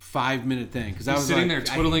 5-minute thing. Because I was Sitting like,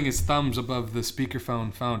 there twiddling his thumbs above the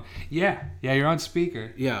speakerphone phone. Yeah, you're on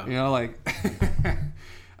speaker. Yeah. You know, like,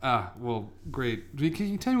 well, great.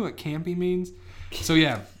 Can you tell me what campy means? So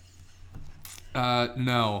yeah,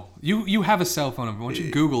 no, you have a cell phone. Why don't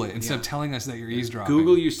you Google it instead of telling us that you're eavesdropping?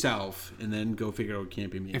 Google yourself and then go figure out what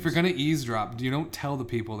camping means. If you're gonna eavesdrop, you don't tell the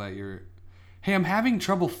people that you're. Hey, I'm having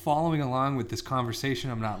trouble following along with this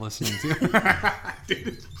conversation I'm not listening to.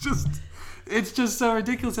 Dude, it's just so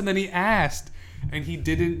ridiculous. And then he asked, and he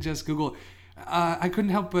didn't just Google. I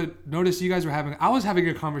couldn't help but notice you guys were I was having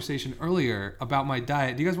a conversation earlier about my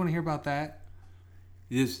diet. Do you guys want to hear about that?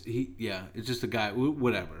 it's just a guy.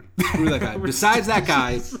 Whatever. Screw that guy. Besides that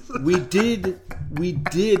guy, we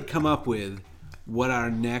did come up with what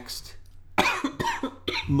our next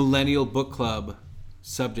millennial book club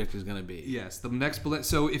subject is going to be. Yes, the next bullet.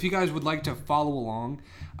 So if you guys would like to follow along,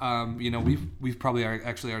 we've probably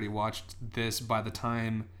actually already watched this by the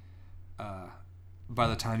time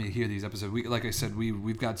you hear these episodes. Like I said,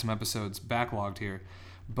 we've got some episodes backlogged here,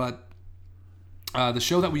 but the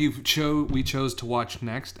show that we chose to watch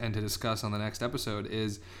next and to discuss on the next episode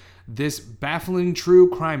is this baffling true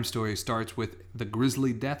crime story. Starts with the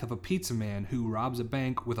grisly death of a pizza man who robs a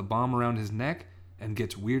bank with a bomb around his neck and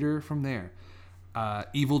gets weirder from there.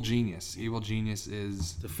 Evil Genius. Evil Genius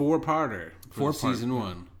is The 4-parter for season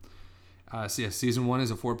 1. So yeah, season 1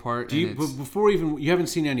 is a 4-part. Before you haven't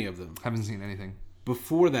seen any of them. Haven't seen anything.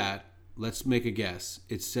 Before that, let's make a guess.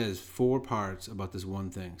 It says 4 parts about this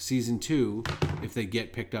one thing. Season 2, if they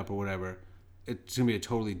get picked up or whatever, it's going to be a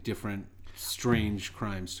totally different, strange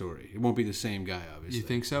crime story. It won't be the same guy, obviously. You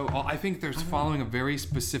think so? I think there's following a very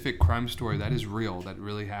specific crime story that is real, that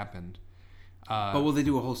really happened. But will they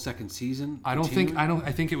do a whole second season? I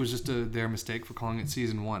think it was just their mistake for calling it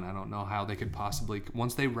season 1. I don't know how they could possibly,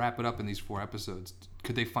 once they wrap it up in these 4 episodes,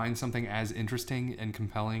 could they find something as interesting and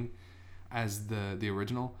compelling as the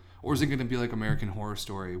original? Or is it going to be like American Horror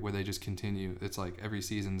Story where they just continue? It's like every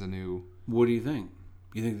season's a new. What do you think?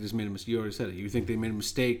 You think they just made a mistake? You already said it. You think they made a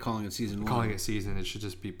mistake calling it season 1? Calling it season, it should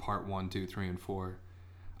just be part 1, 2, 3, and 4.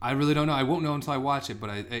 I really don't know. I won't know until I watch it,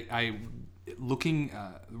 but I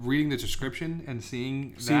reading the description and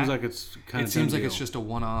seeing seems like it's kind of it seems like it's just a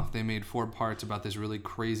one-off. They made 4 parts about this really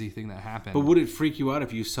crazy thing that happened. But would it freak you out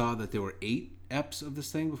if you saw that there were 8 eps of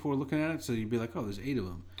this thing before looking at it? So you'd be like, oh, there's 8 of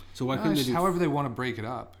them. So why couldn't they do? However they want to break it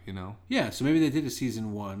up, you know. Yeah, so maybe they did a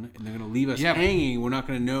season 1 and they're going to leave us hanging. We're not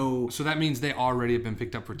going to know. So that means they already have been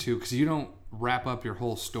picked up for 2 because you don't wrap up your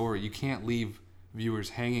whole story. You can't leave viewers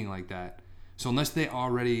hanging like that. So unless they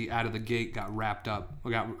already out of the gate got wrapped up,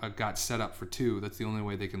 or got set up for 2, that's the only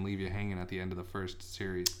way they can leave you hanging at the end of the first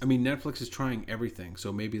series. I mean, Netflix is trying everything,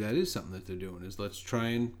 so maybe that is something that they're doing. Is let's try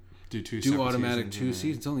and do automatic seasons, 2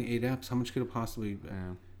 seasons. Only 8 eps. How much could it possibly? Yeah.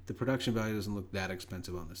 The production value doesn't look that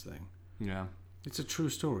expensive on this thing. Yeah, it's a true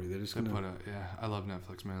story. They're just gonna. I love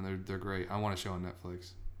Netflix, man. They're great. I want a show on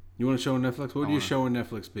Netflix. You want a show on Netflix? What would your show on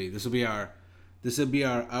Netflix be? This will be our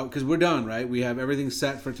out because we're done, right? We have everything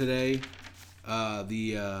set for today.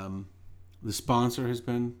 The sponsor has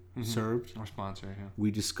been served. Our sponsor, yeah.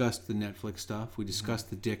 We discussed the Netflix stuff. We discussed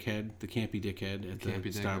the campy dickhead at the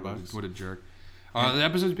Starbucks. What a jerk. The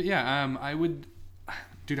episodes, but yeah, I would,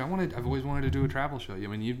 dude. I've always wanted to do a travel show. I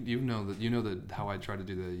mean, you know that how I try to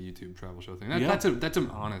do the YouTube travel show thing. That's an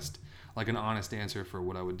honest answer for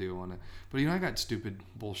what I would do on it. But I got stupid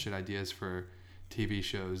bullshit ideas for TV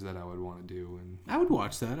shows that I would want to do, and I would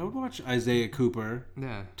watch that. I would watch Isaiah Cooper.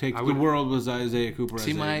 Yeah, the world was Isaiah Cooper.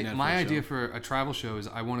 See, my idea for a travel show is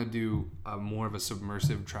I want to do more of a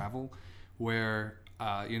submersive travel, where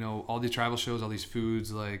all these travel shows, all these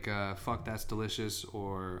foods like Fuck That's Delicious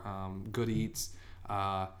or Good Eats,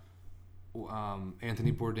 Anthony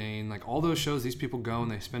Bourdain, like all those shows. These people go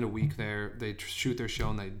and they spend a week there. They shoot their show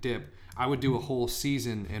and they dip. I would do a whole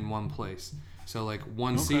season in one place. So like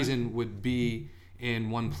one season would be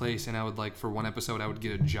in one place, and I would for one episode I would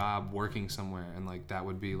get a job working somewhere, and that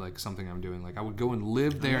would be something I'm doing. I would go and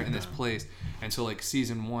live there in this place, and so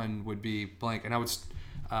season 1 would be blank, and I would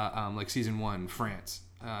season 1 France,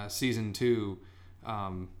 season 2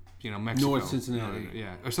 Mexico, North Cincinnati.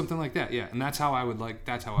 yeah, or something like that. Yeah, and that's how I'd like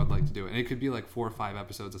to do it. And it could be like 4 or 5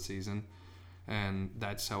 episodes a season, and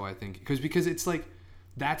that's how I think because it's like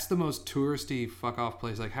that's the most touristy fuck off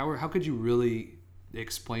place. Like how could you really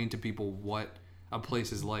explain to people what a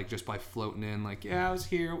place is like just by floating in? Like, yeah, I was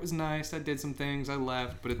here, it was nice, I did some things, I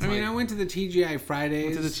left, but it's I went to the TGI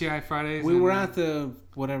Fridays. Went to the TGI Fridays. We were at the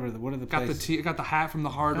whatever. What are the got places? got the hat from the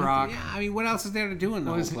Hard Rock. Yeah, I mean, what else is there to do in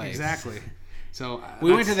the whole place? Exactly. So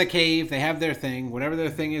we went to the cave. They have their thing. Whatever their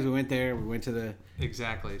thing is, we went there. We went to the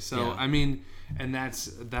exactly. So yeah. I mean, and that's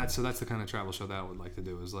the kind of travel show that I would like to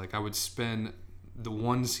do. Is like I would spend the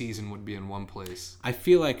one season would be in one place. I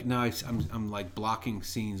feel like now I'm like blocking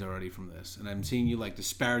scenes already from this, and I'm seeing you like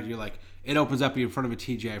disparage. You're like it opens up in front of a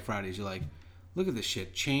TGI Fridays. You're like, look at this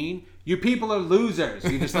shit, chain. You people are losers.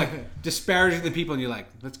 You're just like disparaging the people, and you're like,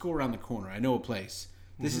 let's go around the corner. I know a place.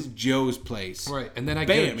 This is Joe's place. Right. And then I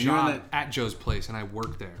Bam, get a job at Joe's place and I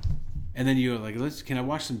work there. And then you're like, can I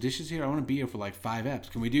wash some dishes here? I want to be here for like 5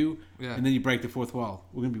 eps. Can we do? Yeah. And then you break the fourth wall.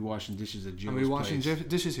 We're going to be washing dishes at Joe's I'm going to be washing place.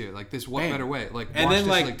 dishes here. Like this, what Bam. better way? Like And wash then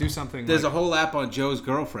dishes, like do something. There's like, a whole app on Joe's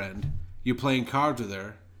girlfriend. You're playing cards with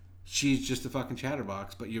her. She's just a fucking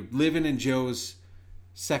chatterbox. But you're living in Joe's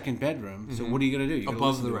second bedroom. So what are you going to do? You're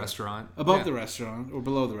above the restaurant. Above the restaurant or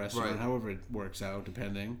below the restaurant. Right. However it works out,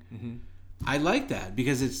 depending. I like that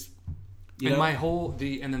because it's... And my whole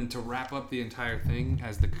and then to wrap up the entire thing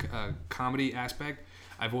as the comedy aspect,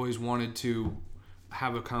 I've always wanted to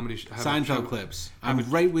have a comedy. Seinfeld clips. I'm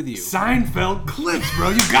right with you. Seinfeld clips, bro.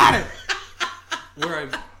 You got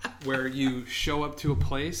it. Where you show up to a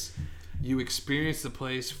place, you experience the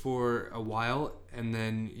place for a while, and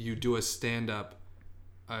then you do a stand-up.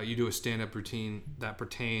 You do a stand-up routine that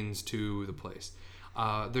pertains to the place.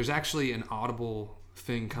 There's actually an Audible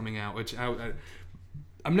thing coming out, which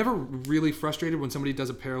I'm never really frustrated when somebody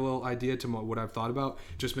does a parallel idea to what I've thought about.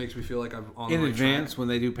 It just makes me feel like I'm on the right advance track. when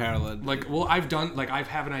they do parallel. Like, well, I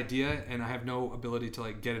have an idea and I have no ability to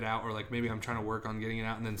like get it out, or like maybe I'm trying to work on getting it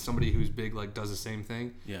out, and then somebody who's big like does the same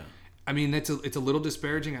thing. Yeah. I mean, it's a little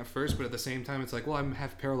disparaging at first, but at the same time, it's like, well, I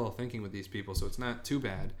have parallel thinking with these people, so it's not too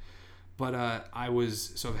bad. But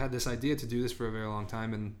I've had this idea to do this for a very long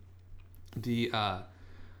time, and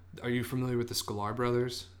are you familiar with the Sklar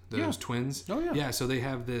brothers? Those twins. Oh yeah. Yeah. So they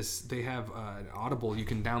have an Audible. You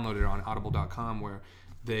can download it on audible.com where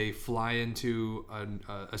they fly into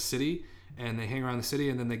a city and they hang around the city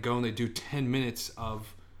and then they go and they do 10 minutes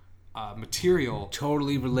of material.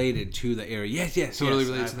 Totally related to the area. Yes. Totally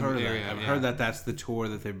related to the heard area. I've heard that that's the tour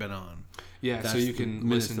that they've been on. Yeah. That's so you can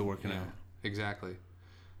listen to working out. Exactly.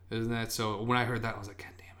 Isn't that so? When I heard that, I was like,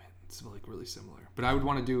 God damn it, it's like really similar. But I would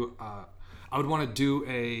want to do. I would want to do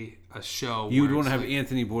a show. You would want to have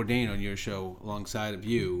Anthony Bourdain on your show alongside of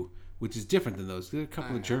you, which is different than those. There are a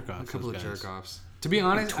couple of jerk offs. A couple of jerk offs. To be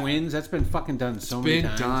honest, twins. That's been fucking done so many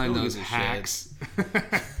times. It's been done. Those hacks.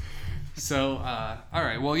 So, all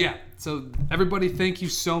right. Well, yeah. So, everybody, thank you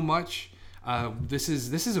so much. This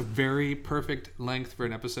is a very perfect length for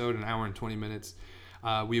an episode, an hour and 20 minutes.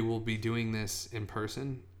 We will be doing this in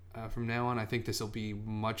person from now on. I think this will be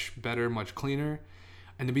much better, much cleaner.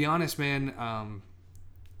 And to be honest, man, I'm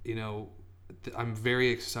very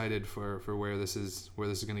excited for where this is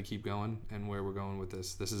going to keep going and where we're going with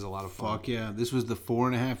this. This is a lot of fun. Fuck yeah! This was the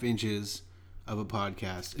 4.5 inches of a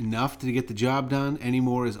podcast. Enough to get the job done. Any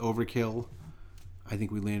more is overkill. I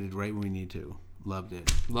think we landed right where we need to. Loved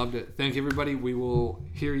it. Thank you, everybody. We will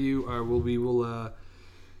hear you, or we will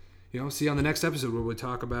see you on the next episode where we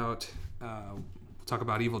talk about. Talk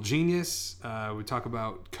about Evil Genius. We talk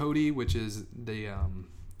about Cody, which is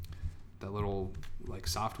that little like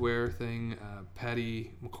software thing.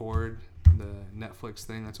 Patty McCord, the Netflix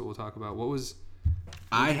thing. That's what we'll talk about. What was?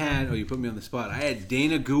 You put me on the spot. I had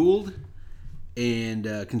Dana Gould and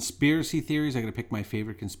conspiracy theories. I got to pick my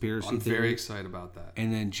favorite conspiracy theory. I'm very excited about that.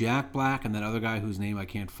 And then Jack Black and that other guy whose name I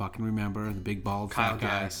can't fucking remember. The big bald Kyle fat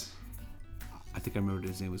guy. Gass. I think I remembered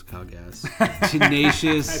his name was Kyle Gass.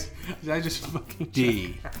 Tenacious I just fucking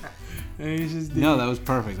D. Tenacious D. No, that was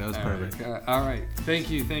perfect. That was perfect. All right. Thank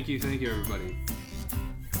you, everybody.